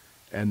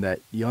 And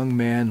that young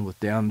man with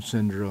Down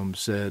syndrome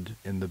said,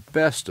 in the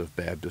best of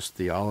Baptist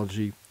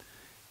theology,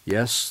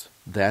 "Yes,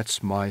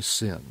 that's my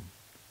sin."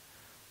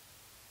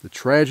 The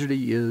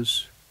tragedy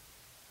is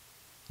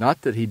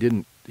not that he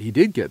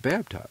did get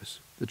baptized.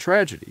 The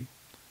tragedy,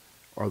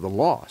 or the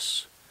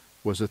loss,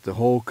 was that the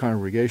whole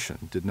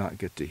congregation did not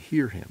get to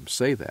hear him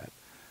say that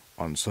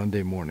on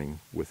Sunday morning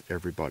with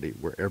everybody,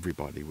 where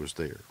everybody was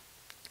there.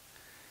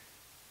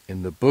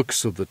 In the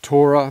books of the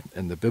Torah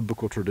and the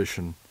biblical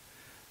tradition,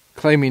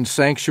 claiming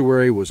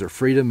sanctuary was a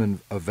freedom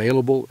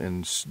available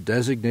in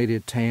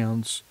designated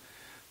towns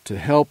to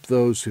help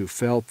those who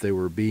felt they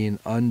were being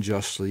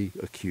unjustly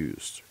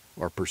accused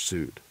or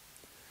pursued.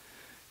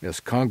 As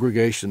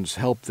congregations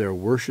help their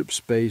worship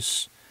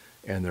space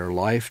and their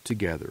life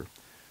together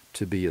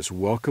to be as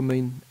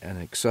welcoming and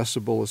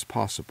accessible as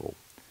possible,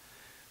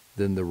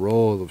 then the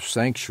role of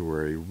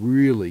sanctuary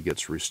really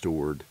gets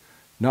restored,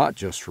 not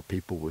just for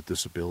people with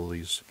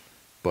disabilities,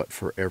 but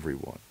for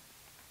everyone.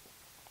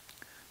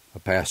 A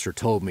pastor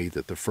told me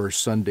that the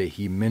first Sunday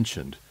he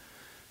mentioned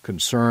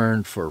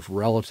concern for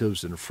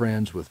relatives and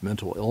friends with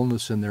mental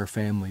illness in their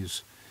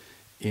families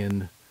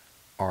in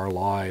our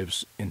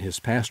lives, in his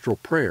pastoral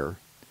prayer,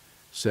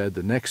 said,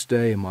 "The next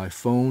day my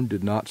phone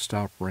did not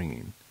stop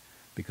ringing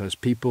because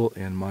people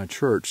in my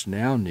church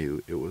now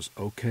knew it was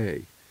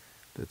okay,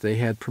 that they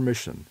had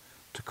permission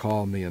to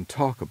call me and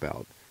talk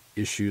about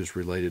issues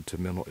related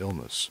to mental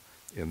illness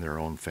in their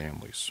own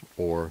families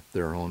or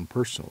their own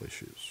personal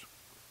issues."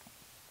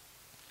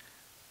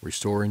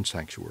 Restoring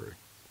sanctuary.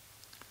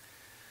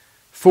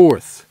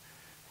 Fourth,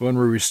 when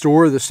we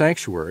restore the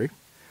sanctuary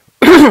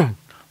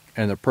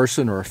and the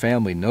person or a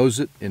family knows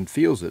it and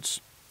feels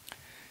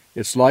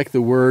it's like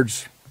the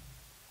words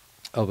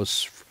of a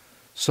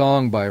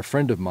song by a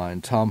friend of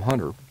mine, Tom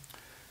Hunter,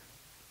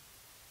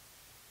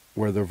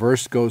 where the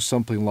verse goes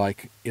something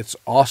like, "It's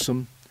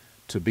awesome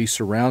to be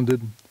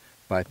surrounded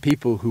by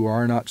people who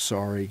are not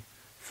sorry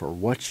for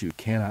what you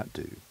cannot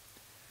do."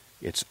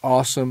 It's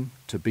awesome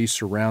to be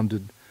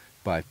surrounded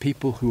by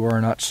people who are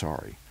not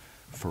sorry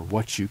for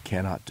what you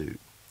cannot do.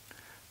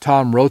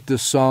 Tom wrote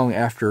this song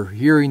after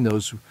hearing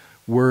those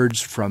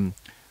words from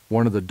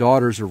one of the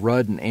daughters of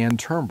Rudd and Ann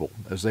Turnbull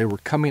as they were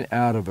coming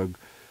out of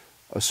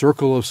a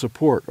circle of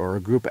support or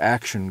a group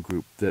action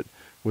group that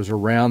was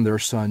around their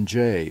son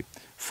Jay.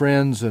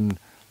 Friends and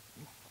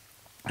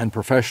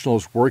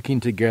professionals working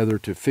together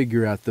to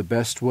figure out the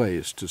best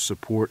ways to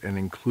support and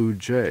include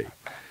Jay,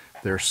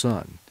 their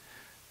son.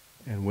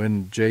 And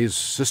when Jay's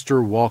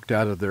sister walked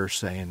out of there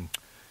saying,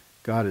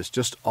 "God, it's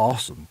just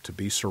awesome to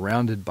be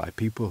surrounded by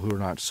people who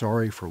are not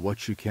sorry for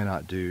what you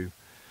cannot do,"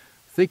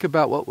 think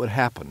about what would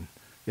happen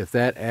if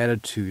that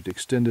attitude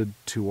extended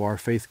to our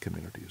faith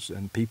communities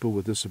and people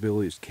with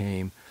disabilities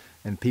came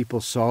and people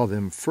saw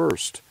them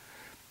first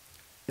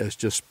as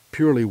just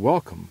purely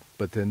welcome,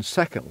 but then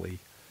secondly,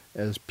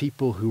 as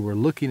people who were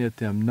looking at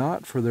them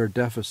not for their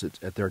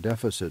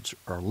deficits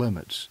or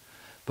limits,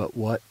 but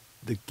what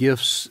the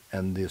gifts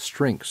and the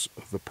strengths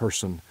of the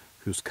person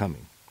who's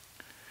coming.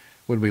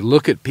 When we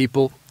look at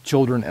people,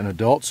 children and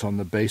adults, on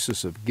the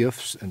basis of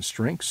gifts and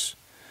strengths,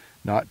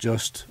 not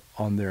just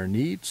on their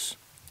needs,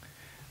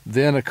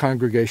 then a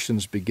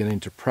congregation's beginning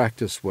to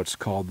practice what's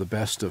called the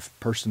best of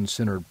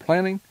person-centered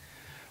planning,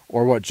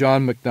 or what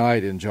John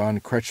McKnight and John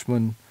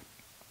Kretschmann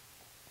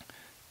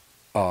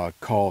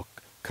call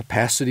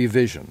capacity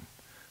vision,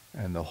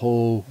 and the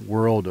whole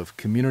world of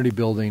community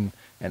building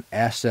and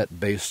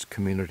asset-based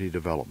community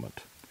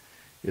development.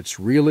 It's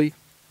really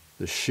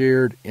the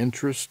shared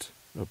interest,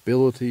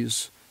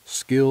 abilities,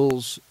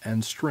 skills,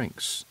 and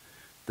strengths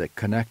that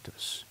connect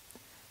us.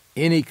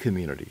 Any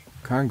community,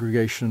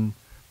 congregation,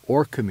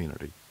 or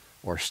community,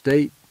 or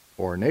state,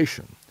 or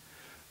nation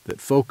that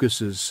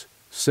focuses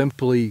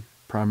simply,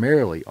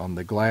 primarily on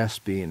the glass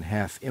being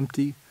half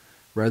empty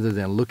rather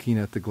than looking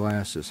at the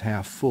glass as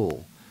half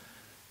full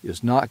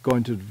is not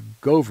going to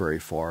go very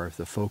far if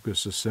the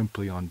focus is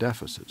simply on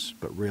deficits,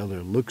 but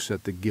rather looks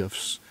at the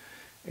gifts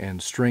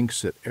and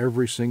strengths that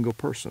every single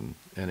person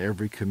and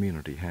every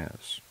community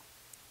has.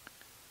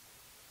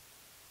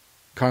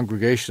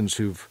 Congregations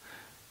who've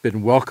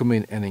been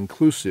welcoming and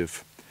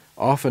inclusive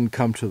often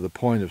come to the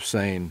point of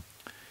saying,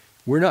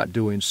 we're not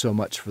doing so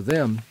much for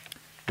them,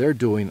 they're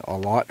doing a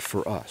lot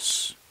for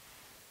us.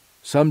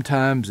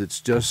 Sometimes it's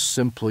just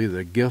simply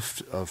the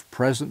gift of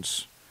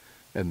presence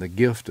and the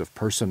gift of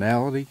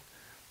personality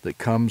that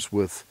comes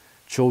with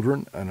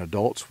children and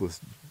adults with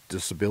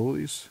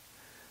disabilities.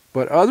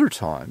 But other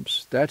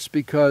times, that's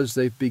because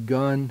they've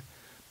begun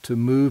to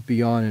move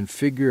beyond and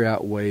figure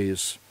out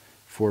ways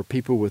for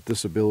people with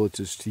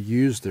disabilities to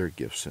use their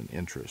gifts and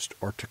interests,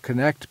 or to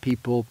connect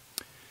people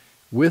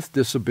with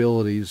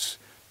disabilities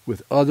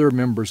with other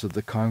members of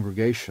the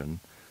congregation,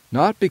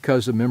 not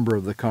because a member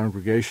of the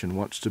congregation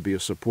wants to be a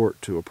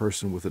support to a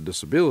person with a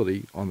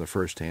disability on the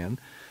first hand,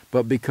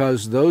 but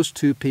because those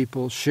two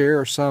people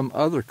share some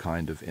other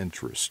kind of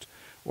interest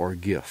or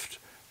gift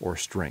or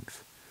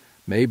strength.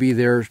 Maybe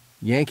they're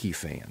Yankee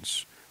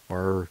fans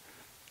or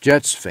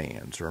Jets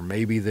fans, or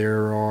maybe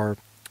there are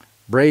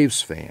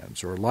Braves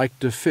fans, or like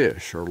to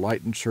fish, or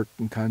like in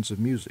certain kinds of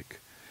music.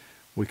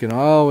 We can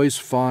always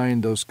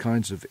find those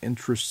kinds of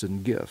interests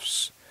and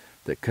gifts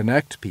that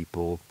connect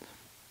people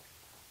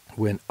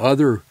when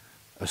other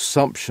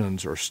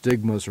assumptions or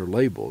stigmas or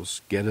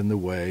labels get in the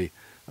way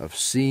of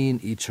seeing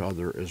each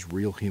other as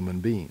real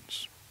human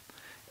beings.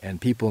 And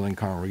people in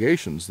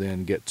congregations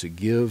then get to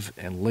give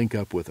and link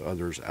up with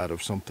others out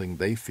of something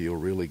they feel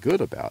really good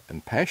about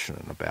and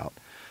passionate about,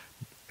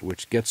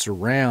 which gets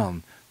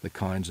around the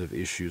kinds of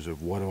issues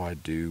of what do I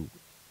do,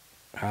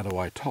 how do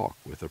I talk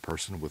with a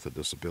person with a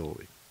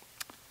disability.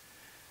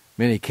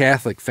 Many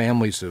Catholic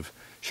families have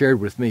shared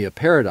with me a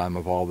paradigm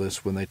of all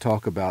this when they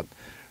talk about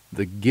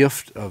the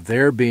gift of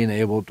their being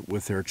able,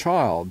 with their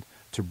child,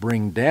 to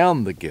bring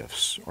down the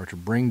gifts or to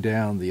bring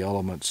down the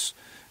elements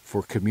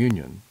for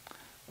communion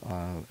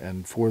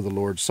and for the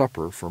Lord's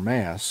Supper, for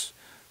Mass,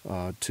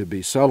 to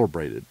be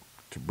celebrated,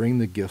 to bring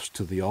the gifts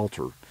to the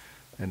altar,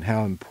 and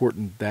how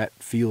important that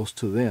feels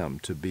to them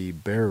to be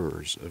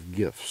bearers of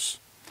gifts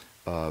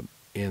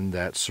in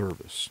that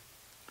service.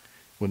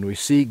 When we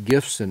see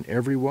gifts in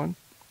everyone,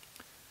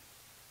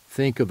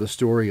 think of the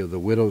story of the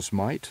widow's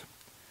mite.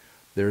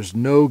 There's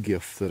no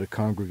gift that a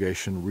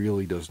congregation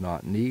really does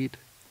not need,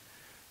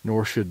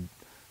 nor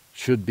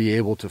should be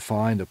able to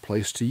find a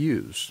place to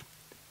use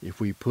if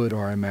we put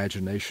our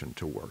imagination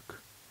to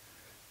work.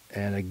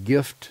 And a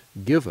gift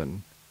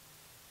given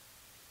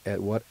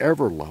at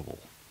whatever level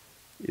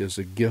is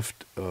a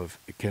gift of,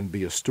 it can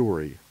be a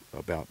story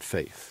about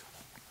faith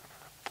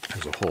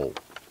as a whole.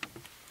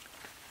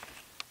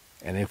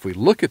 And if we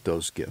look at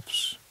those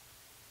gifts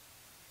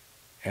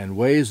and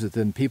ways that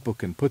then people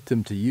can put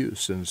them to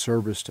use in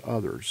service to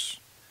others,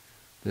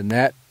 then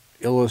that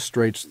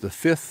illustrates the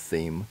fifth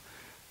theme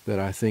that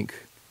I think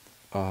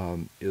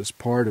is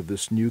part of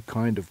this new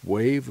kind of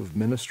wave of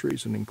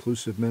ministries and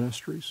inclusive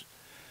ministries.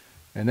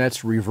 and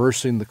that's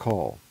reversing the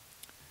call.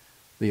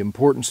 The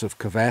importance of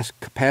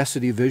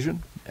capacity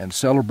vision and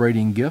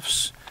celebrating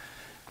gifts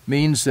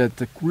means that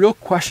the real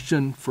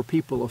question for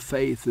people of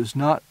faith is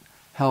not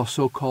how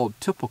so-called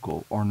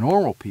typical or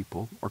normal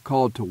people are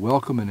called to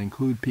welcome and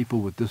include people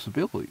with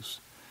disabilities,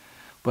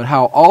 but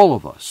how all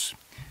of us,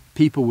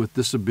 people with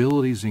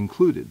disabilities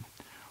included,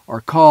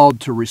 are called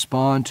to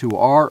respond to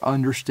our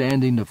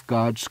understanding of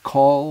God's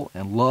call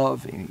and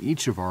love in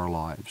each of our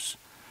lives,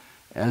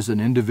 as an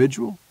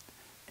individual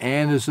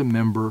and as a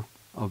member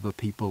of the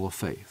people of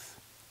faith.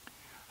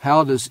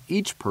 How does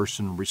each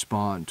person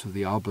respond to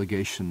the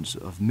obligations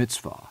of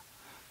mitzvah,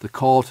 the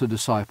call to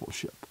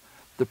discipleship,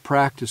 the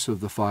practice of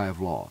the 5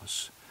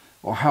 laws,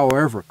 or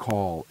however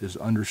call is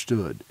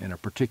understood in a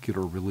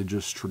particular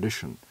religious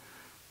tradition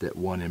that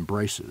one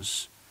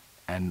embraces,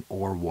 and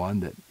or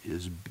one that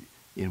is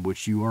in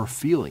which you are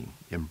feeling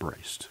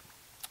embraced?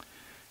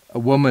 A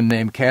woman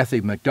named Kathy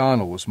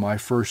McDonald was my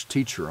first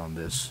teacher on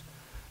this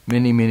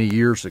many, many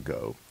years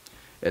ago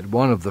at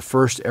one of the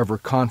first ever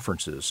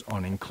conferences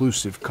on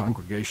inclusive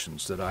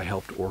congregations that I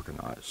helped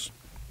organize.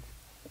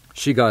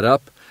 She got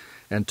up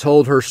and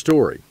told her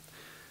story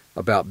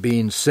about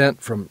being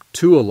sent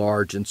to a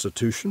large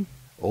institution,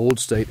 Old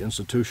State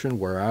Institution,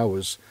 where I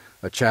was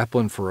a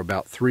chaplain for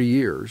about 3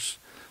 years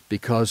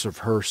because of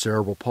her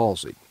cerebral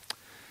palsy.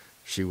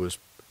 She was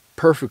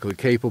perfectly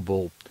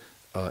capable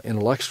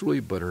intellectually,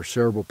 but her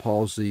cerebral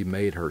palsy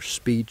made her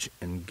speech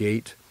and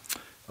gait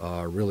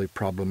really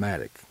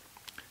problematic.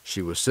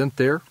 She was sent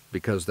there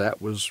because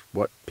that was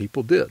what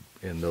people did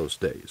in those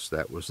days.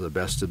 That was the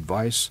best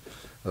advice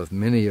of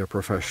many a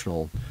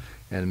professional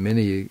and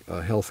many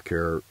a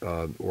healthcare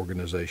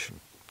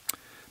organization.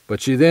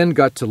 But she then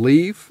got to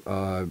leave,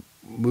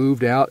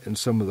 moved out in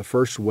some of the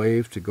first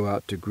wave to go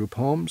out to group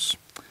homes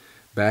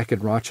back in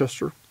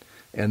Rochester,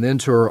 and then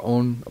to her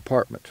own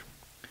apartment.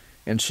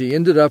 And she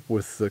ended up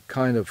with the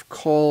kind of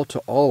call to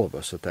all of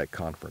us at that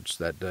conference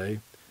that day.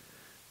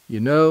 You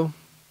know,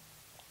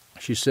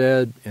 she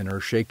said in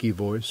her shaky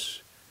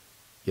voice,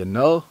 you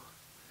know,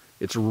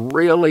 it's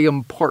really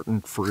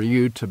important for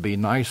you to be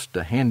nice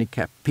to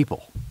handicapped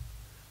people,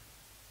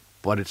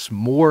 but it's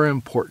more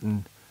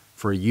important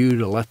for you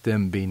to let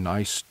them be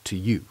nice to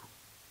you.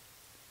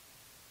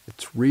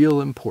 It's real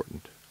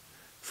important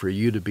for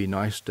you to be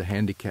nice to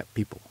handicapped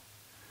people,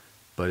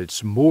 but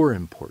it's more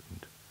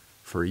important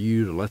for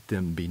you to let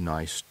them be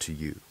nice to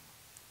you.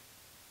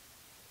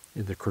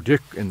 In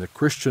the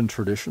Christian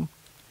tradition,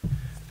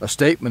 a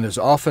statement is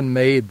often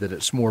made that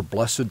it's more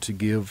blessed to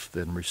give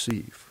than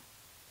receive.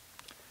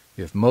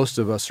 If most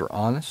of us are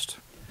honest,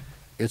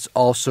 it's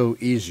also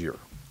easier.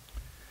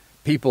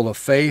 People of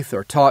faith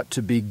are taught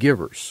to be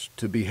givers,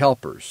 to be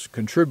helpers,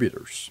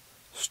 contributors,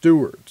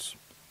 stewards,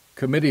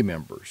 committee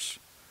members,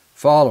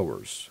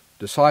 followers,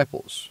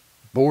 disciples,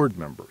 board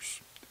members,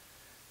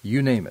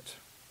 you name it.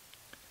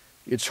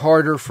 It's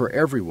harder for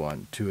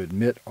everyone to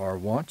admit our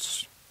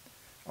wants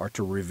or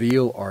to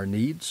reveal our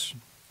needs,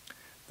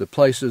 the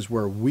places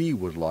where we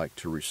would like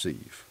to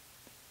receive.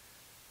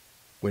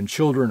 When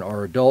children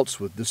or adults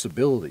with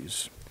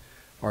disabilities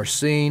are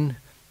seen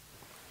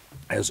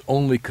as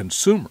only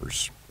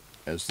consumers,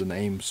 as the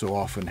name so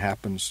often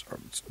happens, or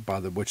by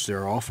which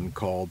they're often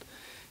called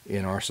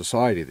in our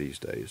society these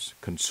days,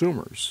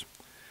 consumers,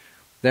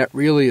 that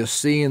really is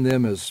seeing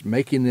them as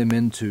making them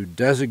into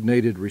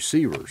designated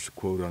receivers,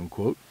 quote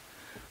unquote,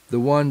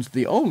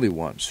 the only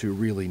ones who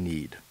really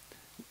need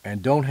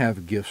and don't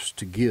have gifts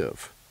to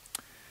give.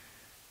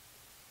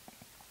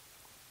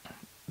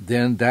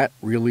 Then that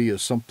really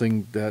is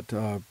something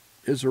that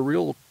is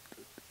a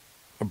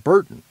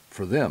burden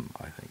for them,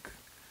 I think.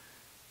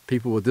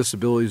 People with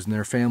disabilities and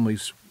their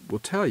families will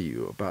tell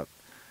you about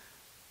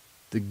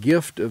the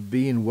gift of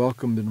being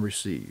welcomed and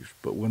received.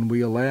 But when we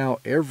allow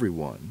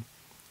everyone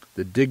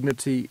the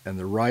dignity and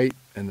the right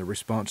and the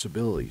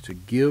responsibility to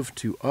give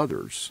to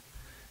others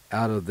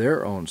out of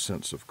their own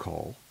sense of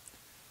call,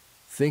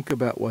 think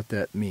about what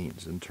that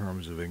means in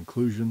terms of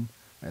inclusion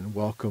and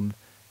welcome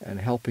and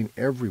helping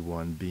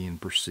everyone being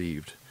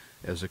perceived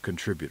as a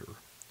contributor.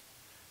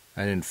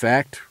 And in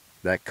fact,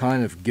 that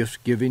kind of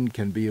gift-giving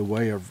can be a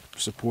way of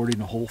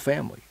supporting a whole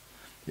family.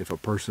 If a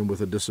person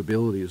with a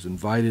disability is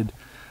invited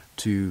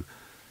to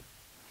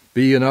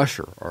be an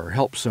usher or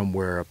help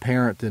somewhere, a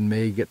parent then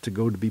may get to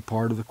go to be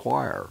part of the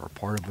choir or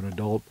part of an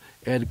adult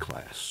ed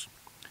class.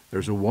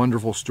 There's a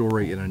wonderful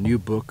story in a new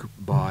book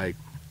by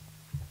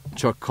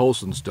Chuck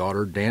Colson's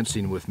daughter,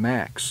 Dancing with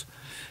Max.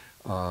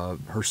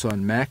 Her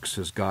son Max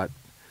has got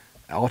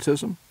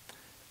autism,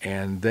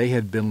 and they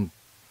had been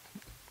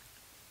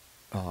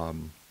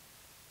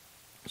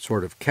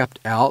sort of kept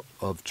out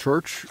of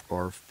church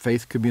or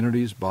faith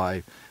communities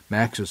by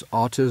Max's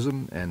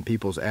autism and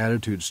people's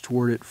attitudes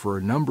toward it for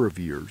a number of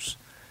years,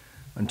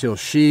 until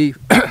she,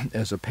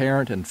 as a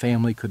parent and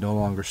family, could no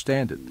longer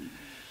stand it.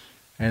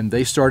 And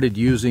they started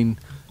using,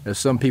 as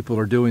some people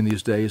are doing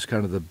these days,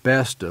 kind of the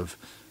best of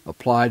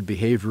applied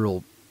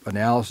behavioral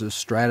analysis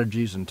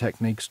strategies and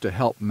techniques to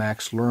help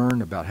Max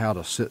learn about how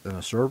to sit in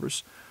a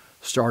service,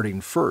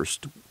 starting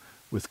first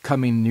with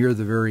coming near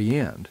the very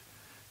end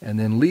and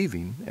then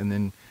leaving, and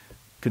then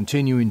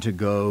continuing to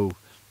go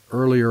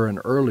earlier and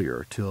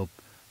earlier till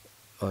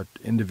an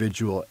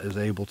individual is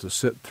able to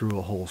sit through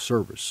a whole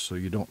service. So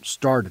you don't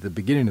start at the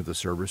beginning of the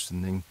service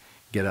and then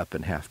get up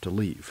and have to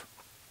leave.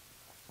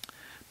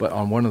 But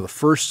on one of the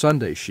first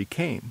Sundays she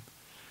came,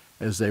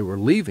 as they were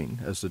leaving,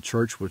 as the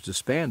church was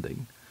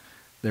disbanding,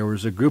 there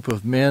was a group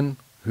of men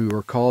who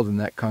were called in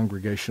that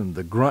congregation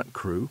the grunt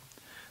crew,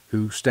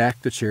 who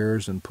stacked the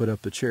chairs and put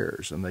up the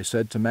chairs. And they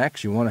said to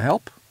Max, "You want to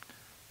help?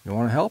 You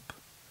want to help?"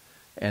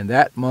 And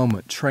that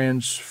moment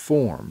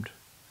transformed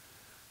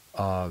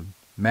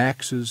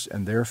Max's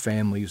and their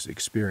family's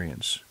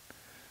experience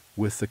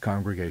with the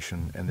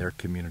congregation and their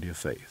community of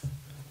faith.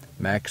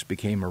 Max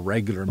became a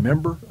regular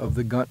member of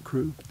the grunt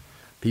crew.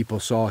 People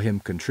saw him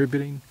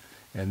contributing,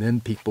 and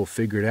then people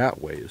figured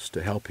out ways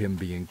to help him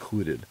be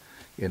included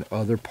in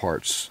other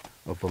parts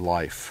of the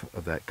life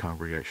of that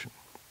congregation.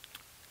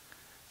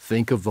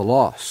 Think of the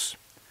loss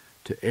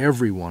to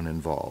everyone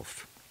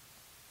involved.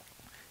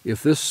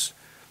 If this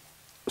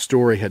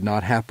story had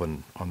not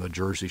happened on the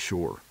Jersey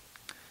Shore,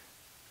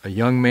 a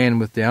young man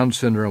with Down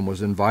syndrome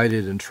was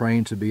invited and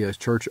trained to be a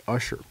church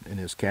usher in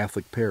his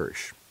Catholic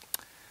parish.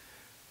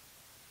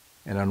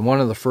 And on one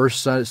of the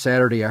first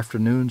Saturday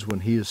afternoons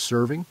when he is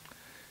serving,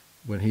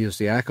 when he is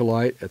the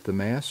acolyte at the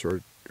Mass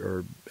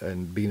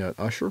and being an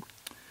usher,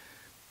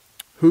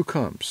 who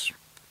comes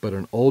but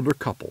an older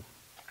couple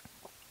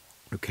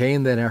who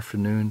came that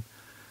afternoon,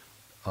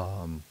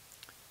 and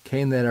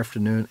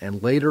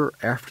later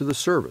after the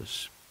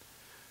service,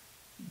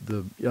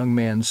 the young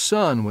man's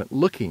mother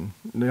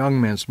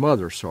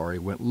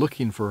went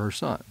looking for her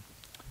son.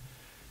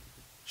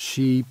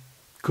 She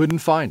couldn't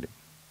find him.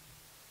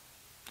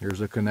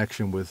 Here's a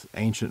connection with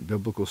ancient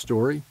biblical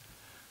story.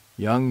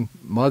 Young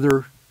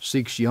mother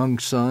seeks young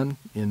son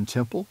in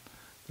temple.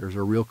 There's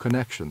a real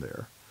connection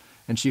there.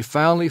 And she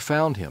finally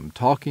found him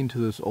talking to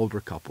this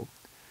older couple.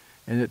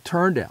 And it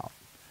turned out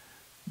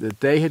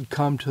that they had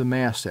come to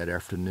Mass that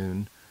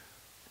afternoon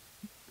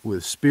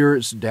with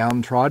spirits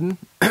downtrodden,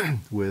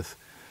 with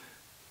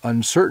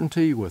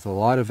uncertainty, with a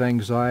lot of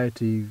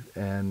anxiety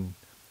and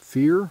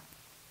fear,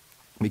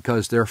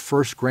 because their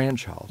first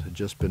grandchild had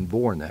just been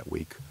born that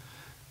week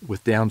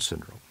with Down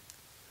syndrome.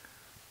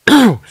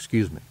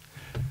 Excuse me.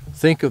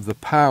 Think of the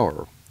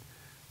power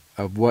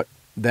of what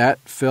that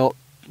felt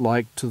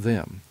like to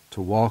them,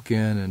 to walk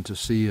in and to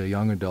see a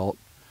young adult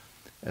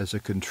as a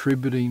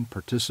contributing,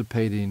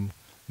 participating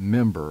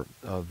member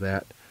of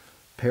that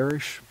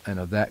parish and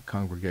of that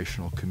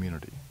congregational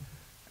community.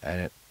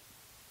 And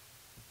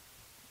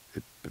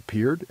it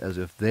appeared as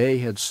if they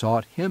had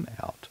sought him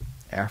out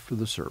after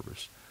the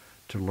service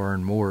to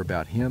learn more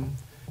about him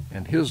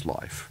and his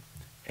life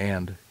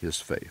and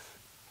his faith.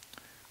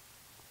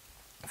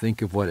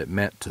 Think of what it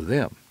meant to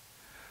them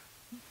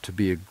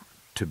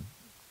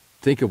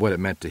think of what it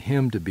meant to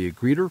him to be a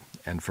greeter,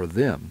 and for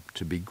them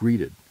to be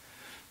greeted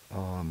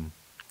on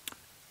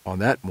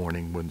that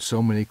morning when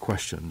so many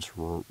questions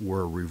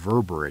were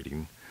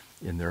reverberating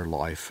in their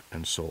life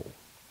and soul.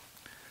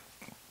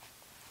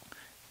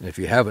 And if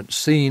you haven't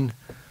seen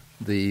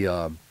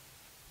the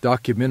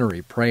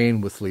documentary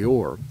Praying with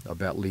Lior,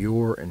 about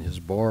Lior and his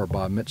bar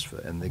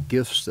mitzvah and the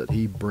gifts that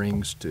he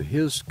brings to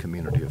his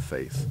community of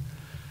faith,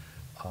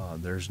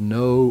 there's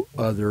no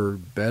other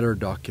better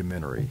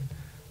documentary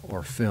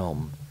or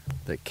film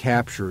that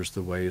captures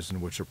the ways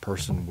in which a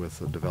person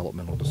with a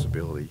developmental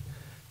disability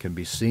can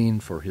be seen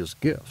for his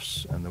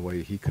gifts and the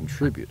way he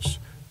contributes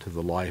to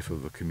the life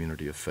of a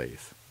community of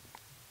faith.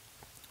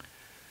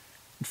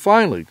 And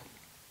finally,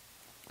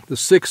 the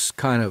sixth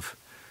kind of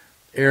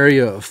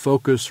area of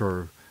focus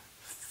or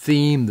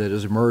theme that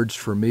has emerged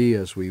for me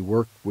as we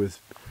work with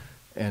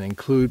and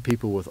include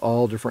people with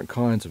all different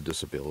kinds of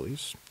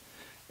disabilities,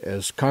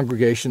 as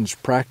congregations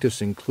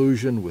practice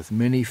inclusion with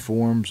many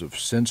forms of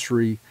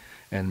sensory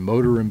and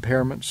motor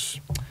impairments,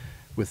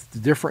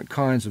 with different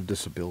kinds of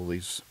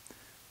disabilities,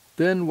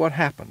 then what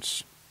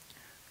happens?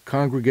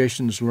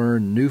 Congregations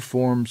learn new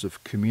forms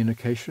of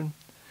communication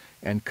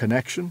and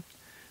connection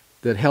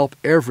that help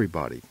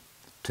everybody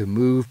to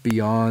move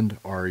beyond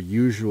our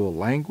usual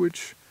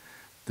language,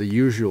 the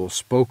usual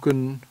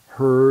spoken,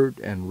 heard,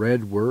 and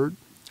read word,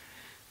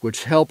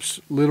 which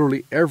helps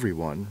literally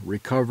everyone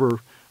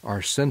recover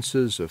our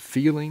senses of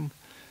feeling,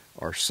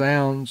 our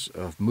sounds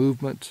of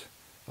movement,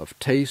 of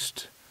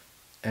taste,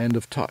 and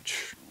of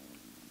touch.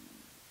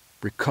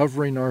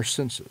 Recovering our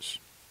senses.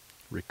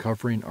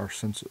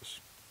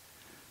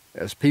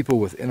 As people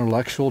with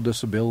intellectual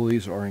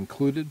disabilities are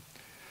included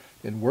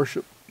in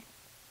worship,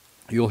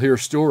 you'll hear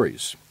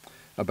stories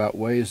about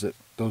ways that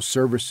those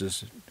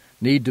services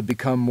need to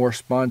become more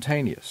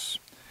spontaneous,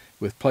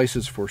 with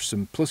places for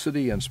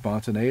simplicity and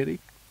spontaneity.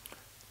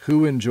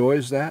 Who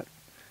enjoys that?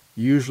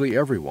 Usually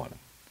everyone.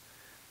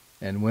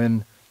 And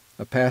when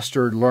a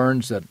pastor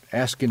learns that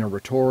asking a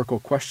rhetorical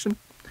question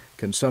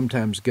can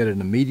sometimes get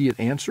an immediate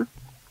answer,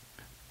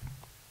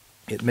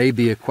 it may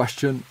be a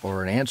question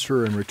or an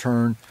answer in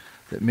return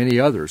that many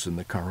others in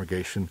the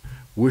congregation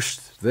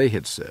wished they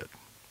had said.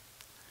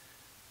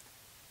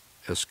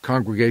 as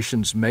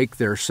congregations make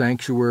their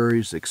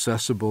sanctuaries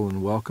accessible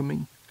and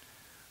welcoming,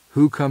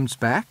 who comes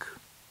back?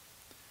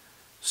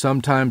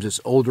 Sometimes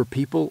it's older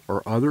people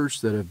or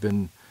others that have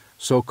been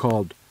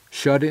so-called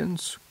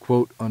shut-ins,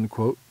 quote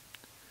unquote,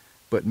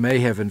 but may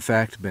have in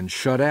fact been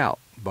shut out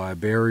by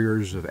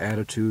barriers of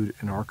attitude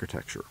and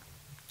architecture.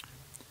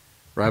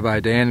 Rabbi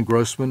Dan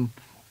Grossman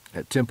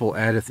at Temple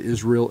Adath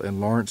Israel in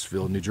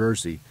Lawrenceville, New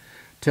Jersey,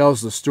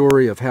 tells the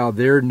story of how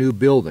their new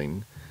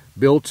building,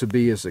 built to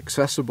be as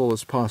accessible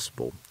as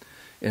possible,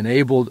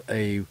 enabled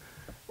a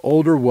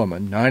older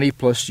woman,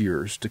 90-plus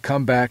years, to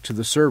come back to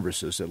the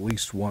services at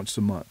least once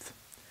a month.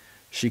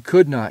 She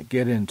could not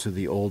get into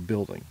the old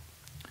building.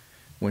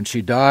 When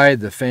she died,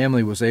 the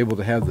family was able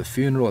to have the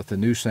funeral at the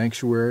new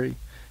sanctuary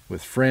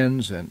with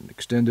friends and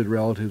extended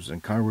relatives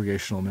and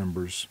congregational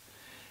members,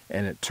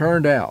 and it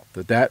turned out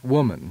that that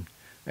woman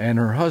and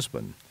her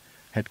husband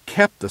had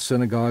kept the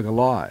synagogue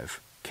alive,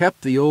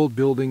 kept the old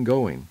building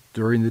going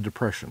during the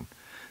Depression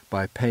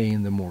by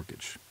paying the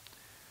mortgage.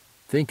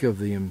 Think of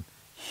the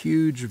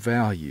huge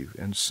value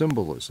and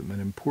symbolism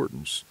and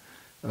importance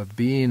of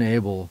being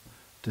able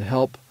to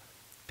help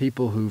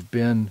people who've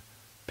been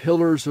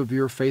pillars of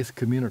your faith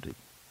community,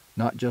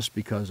 not just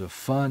because of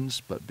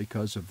funds, but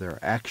because of their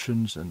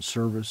actions and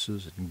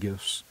services and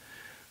gifts,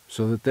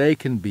 so that they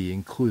can be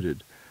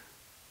included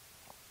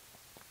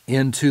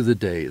into the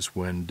days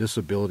when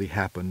disability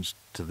happens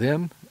to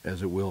them,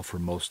 as it will for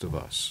most of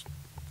us.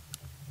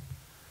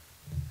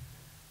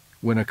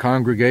 When a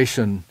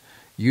congregation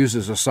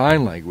uses a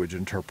sign language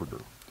interpreter,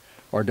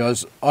 or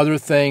does other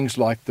things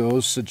like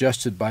those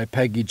suggested by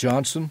Peggy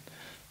Johnson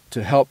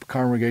to help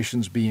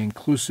congregations be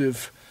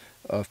inclusive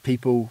of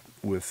people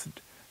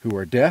who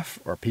are deaf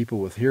or people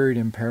with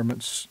hearing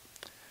impairments,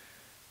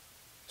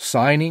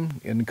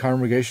 signing in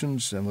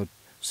congregations and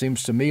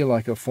seems to me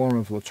like a form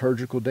of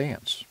liturgical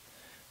dance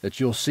that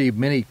you'll see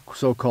many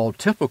so-called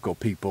typical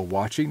people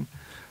watching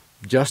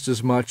just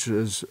as much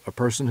as a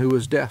person who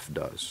is deaf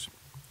does.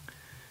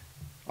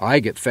 I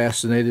get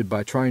fascinated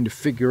by trying to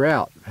figure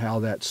out how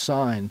that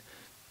sign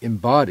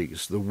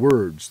embodies the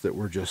words that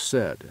were just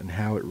said and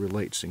how it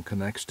relates and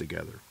connects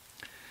together.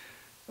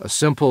 A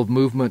simple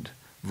movement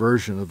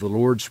version of the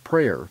Lord's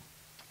Prayer,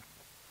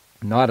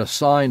 not a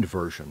signed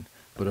version,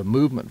 but a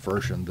movement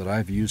version that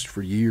I've used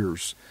for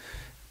years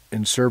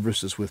in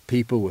services with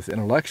people with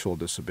intellectual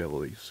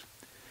disabilities,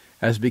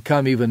 has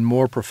become even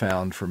more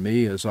profound for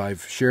me as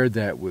I've shared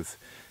that with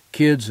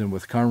kids and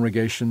with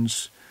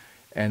congregations,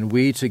 and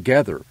we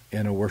together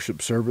in a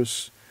worship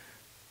service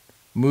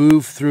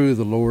move through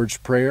the Lord's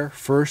Prayer,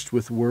 first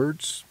with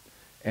words,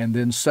 and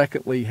then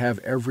secondly have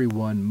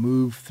everyone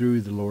move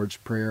through the Lord's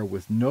Prayer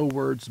with no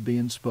words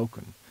being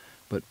spoken,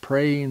 but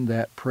praying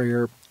that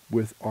prayer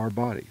with our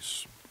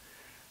bodies.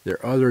 There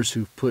are others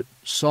who've put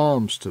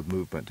psalms to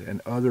movement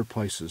and other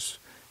places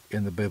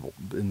in the Bible.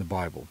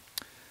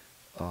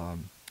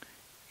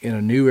 In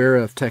a new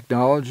era of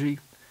technology,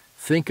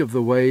 think of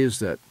the ways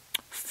that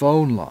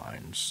phone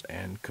lines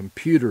and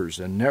computers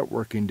and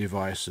networking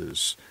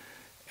devices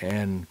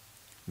and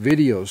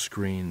video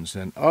screens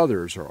and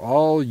others are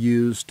all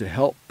used to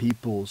help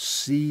people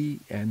see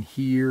and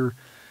hear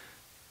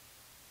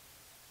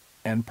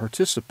and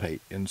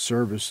participate in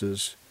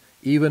services,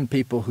 even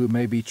people who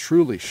may be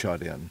truly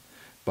shut in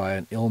by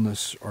an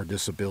illness or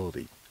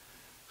disability.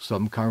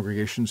 Some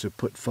congregations have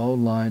put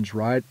phone lines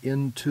right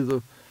into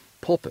the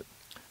pulpit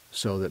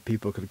so that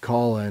people could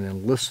call in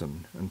and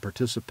listen and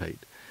participate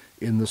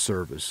in the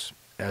service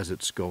as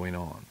it's going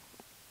on.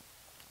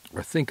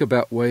 Or think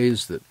about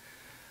ways that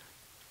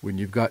when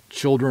you've got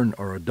children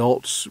or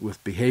adults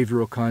with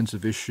behavioral kinds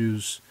of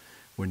issues,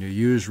 when you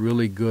use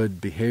really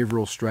good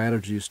behavioral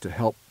strategies to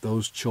help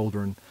those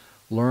children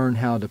learn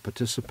how to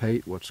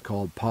participate, what's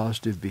called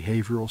positive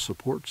behavioral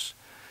supports.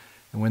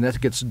 And when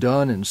that gets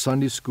done in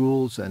Sunday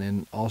schools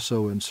and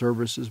also in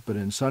services, but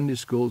in Sunday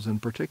schools in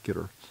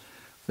particular,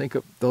 think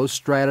of those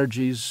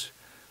strategies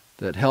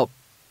that help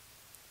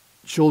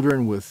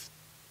children with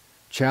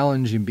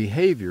challenging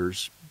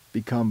behaviors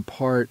become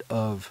part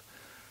of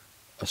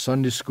a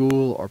Sunday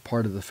school or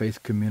part of the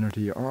faith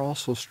community are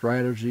also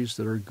strategies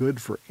that are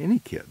good for any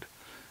kid.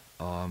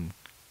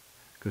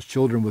 Because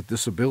children with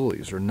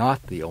disabilities are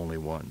not the only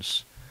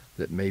ones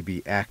that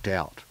maybe act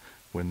out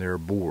when they're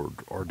bored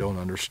or don't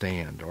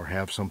understand or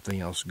have something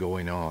else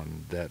going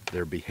on, that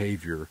their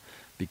behavior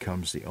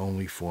becomes the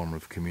only form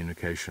of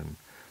communication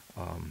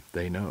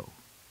they know.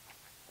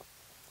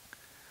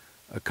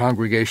 A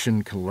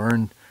congregation can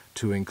learn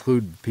to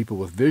include people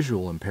with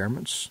visual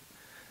impairments.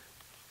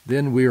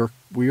 Then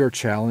we are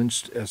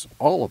challenged, as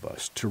all of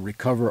us, to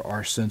recover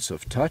our sense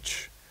of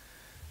touch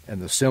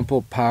and the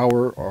simple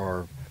power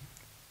or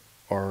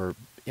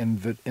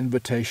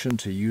invitation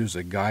to use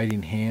a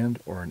guiding hand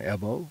or an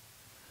elbow,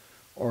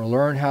 or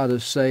learn how to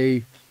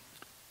say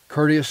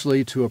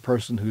courteously to a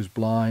person who's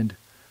blind,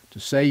 to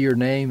say your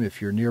name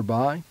if you're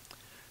nearby,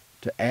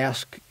 to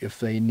ask if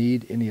they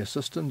need any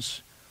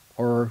assistance,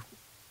 or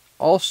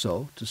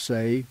also to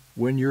say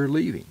when you're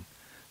leaving,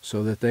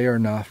 so that they are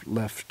not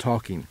left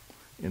talking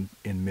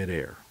in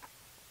midair.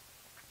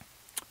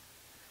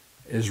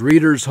 As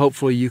readers,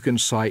 hopefully you can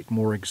cite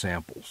more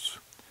examples.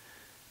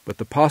 But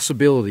the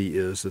possibility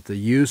is that the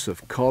use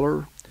of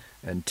color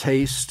and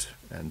taste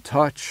and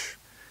touch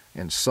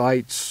and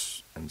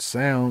sights and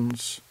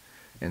sounds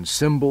and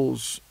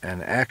symbols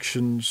and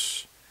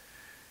actions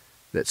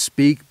that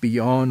speak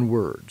beyond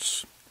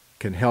words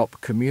can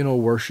help communal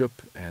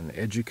worship and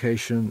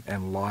education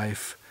and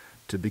life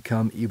to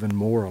become even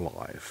more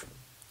alive.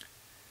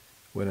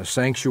 When a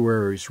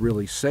sanctuary is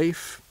really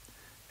safe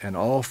and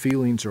all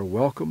feelings are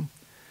welcome,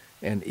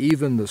 and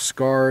even the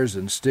scars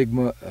and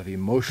stigma of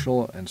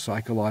emotional and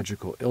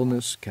psychological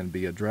illness can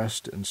be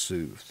addressed and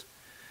soothed,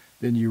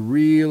 then you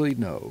really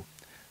know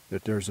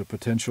that there's a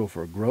potential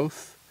for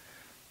growth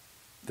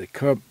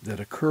that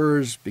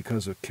occurs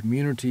because a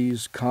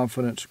community's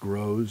confidence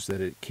grows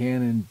that it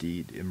can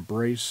indeed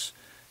embrace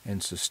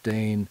and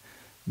sustain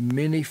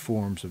many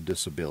forms of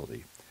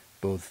disability,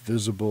 both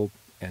visible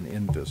and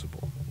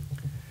invisible.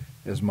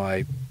 As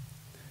a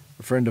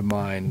friend of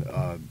mine,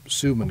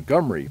 Sue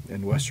Montgomery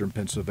in western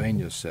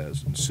Pennsylvania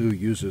says, and Sue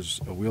uses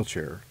a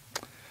wheelchair,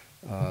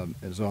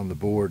 is on the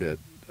board at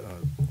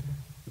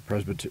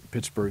the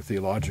Pittsburgh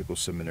Theological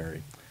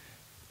Seminary,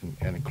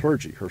 and a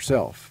clergy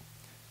herself.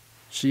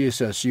 She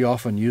says she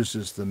often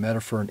uses the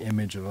metaphor and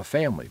image of a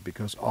family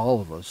because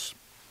all of us,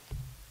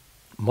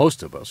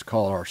 most of us,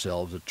 call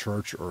ourselves a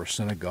church or a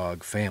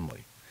synagogue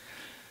family.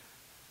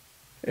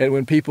 And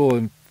when people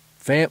in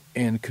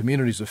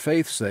communities of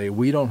faith say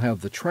we don't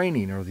have the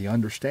training or the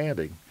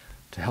understanding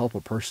to help a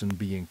person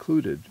be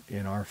included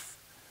in our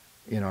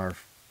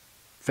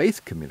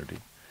faith community,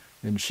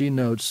 and she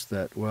notes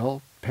that,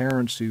 well,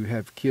 parents who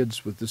have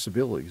kids with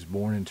disabilities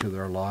born into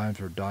their lives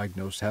or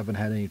diagnosed haven't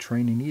had any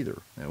training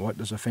either. And what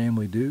does a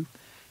family do?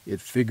 It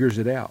figures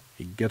it out.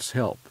 It gets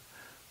help.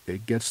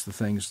 It gets the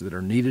things that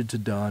are needed to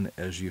done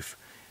as you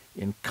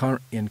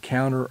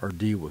encounter or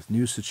deal with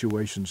new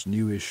situations,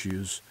 new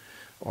issues,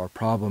 or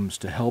problems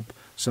to help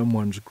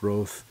someone's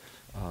growth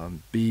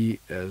be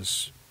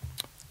as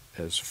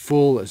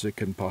full as it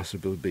can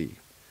possibly be.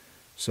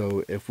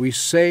 So if we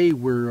say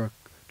we're a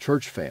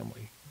church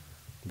family,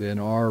 then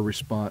our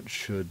response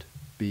should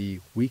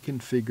be, we can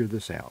figure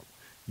this out.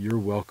 You're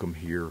welcome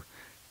here,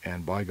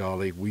 and by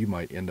golly, we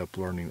might end up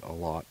learning a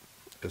lot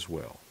as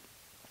well.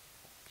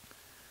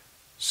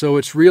 So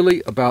it's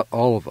really about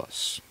all of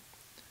us,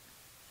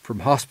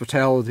 from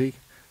hospitality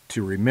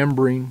to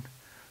remembering,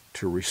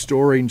 to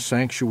restoring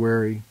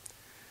sanctuary,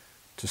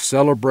 to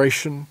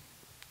celebration,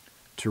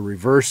 to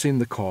reversing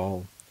the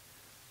call,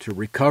 to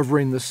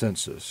recovering the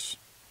senses.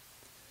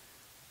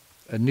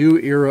 A new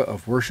era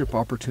of worship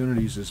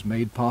opportunities is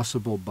made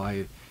possible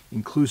by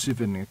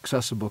inclusive and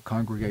accessible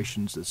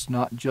congregations that's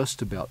not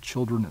just about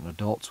children and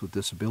adults with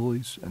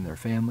disabilities and their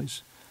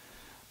families,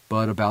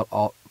 but about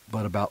all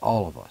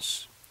of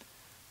us.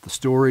 The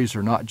stories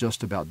are not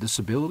just about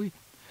disability,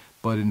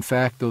 but in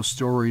fact those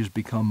stories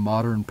become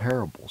modern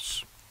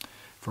parables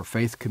for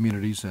faith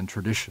communities and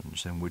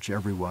traditions in which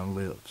everyone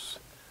lives.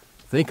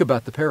 Think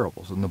about the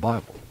parables in the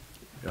Bible,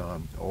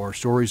 or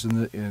stories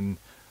in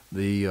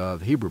the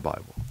Hebrew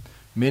Bible.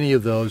 Many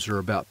of those are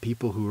about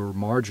people who are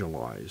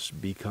marginalized,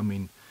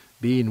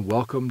 being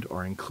welcomed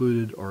or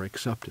included or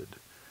accepted.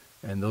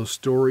 And those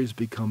stories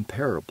become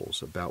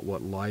parables about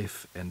what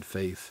life and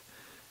faith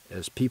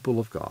as people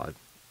of God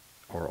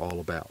are all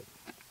about.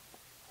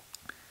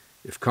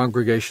 If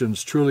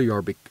congregations truly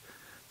are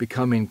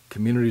becoming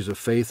communities of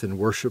faith and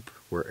worship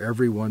where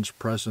everyone's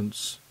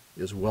presence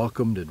is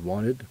welcomed and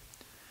wanted,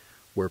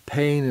 where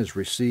pain is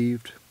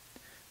received,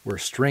 where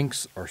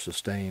strengths are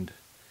sustained,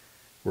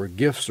 where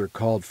gifts are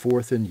called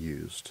forth and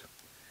used,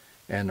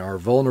 and our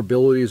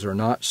vulnerabilities are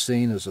not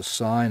seen as a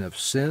sign of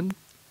sin,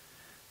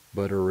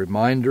 but a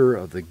reminder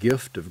of the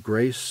gift of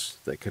grace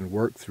that can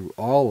work through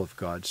all of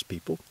God's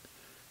people,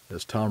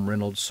 as Tom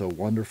Reynolds so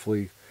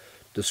wonderfully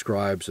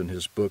describes in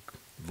his book,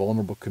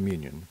 Vulnerable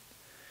Communion,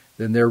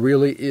 then there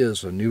really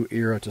is a new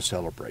era to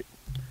celebrate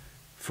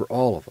for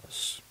all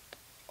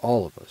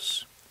of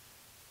us,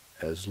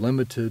 as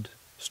limited,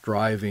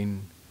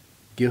 striving,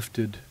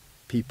 gifted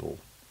people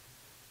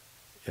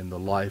in the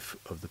life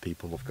of the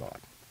people of God.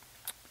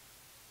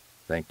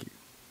 Thank you.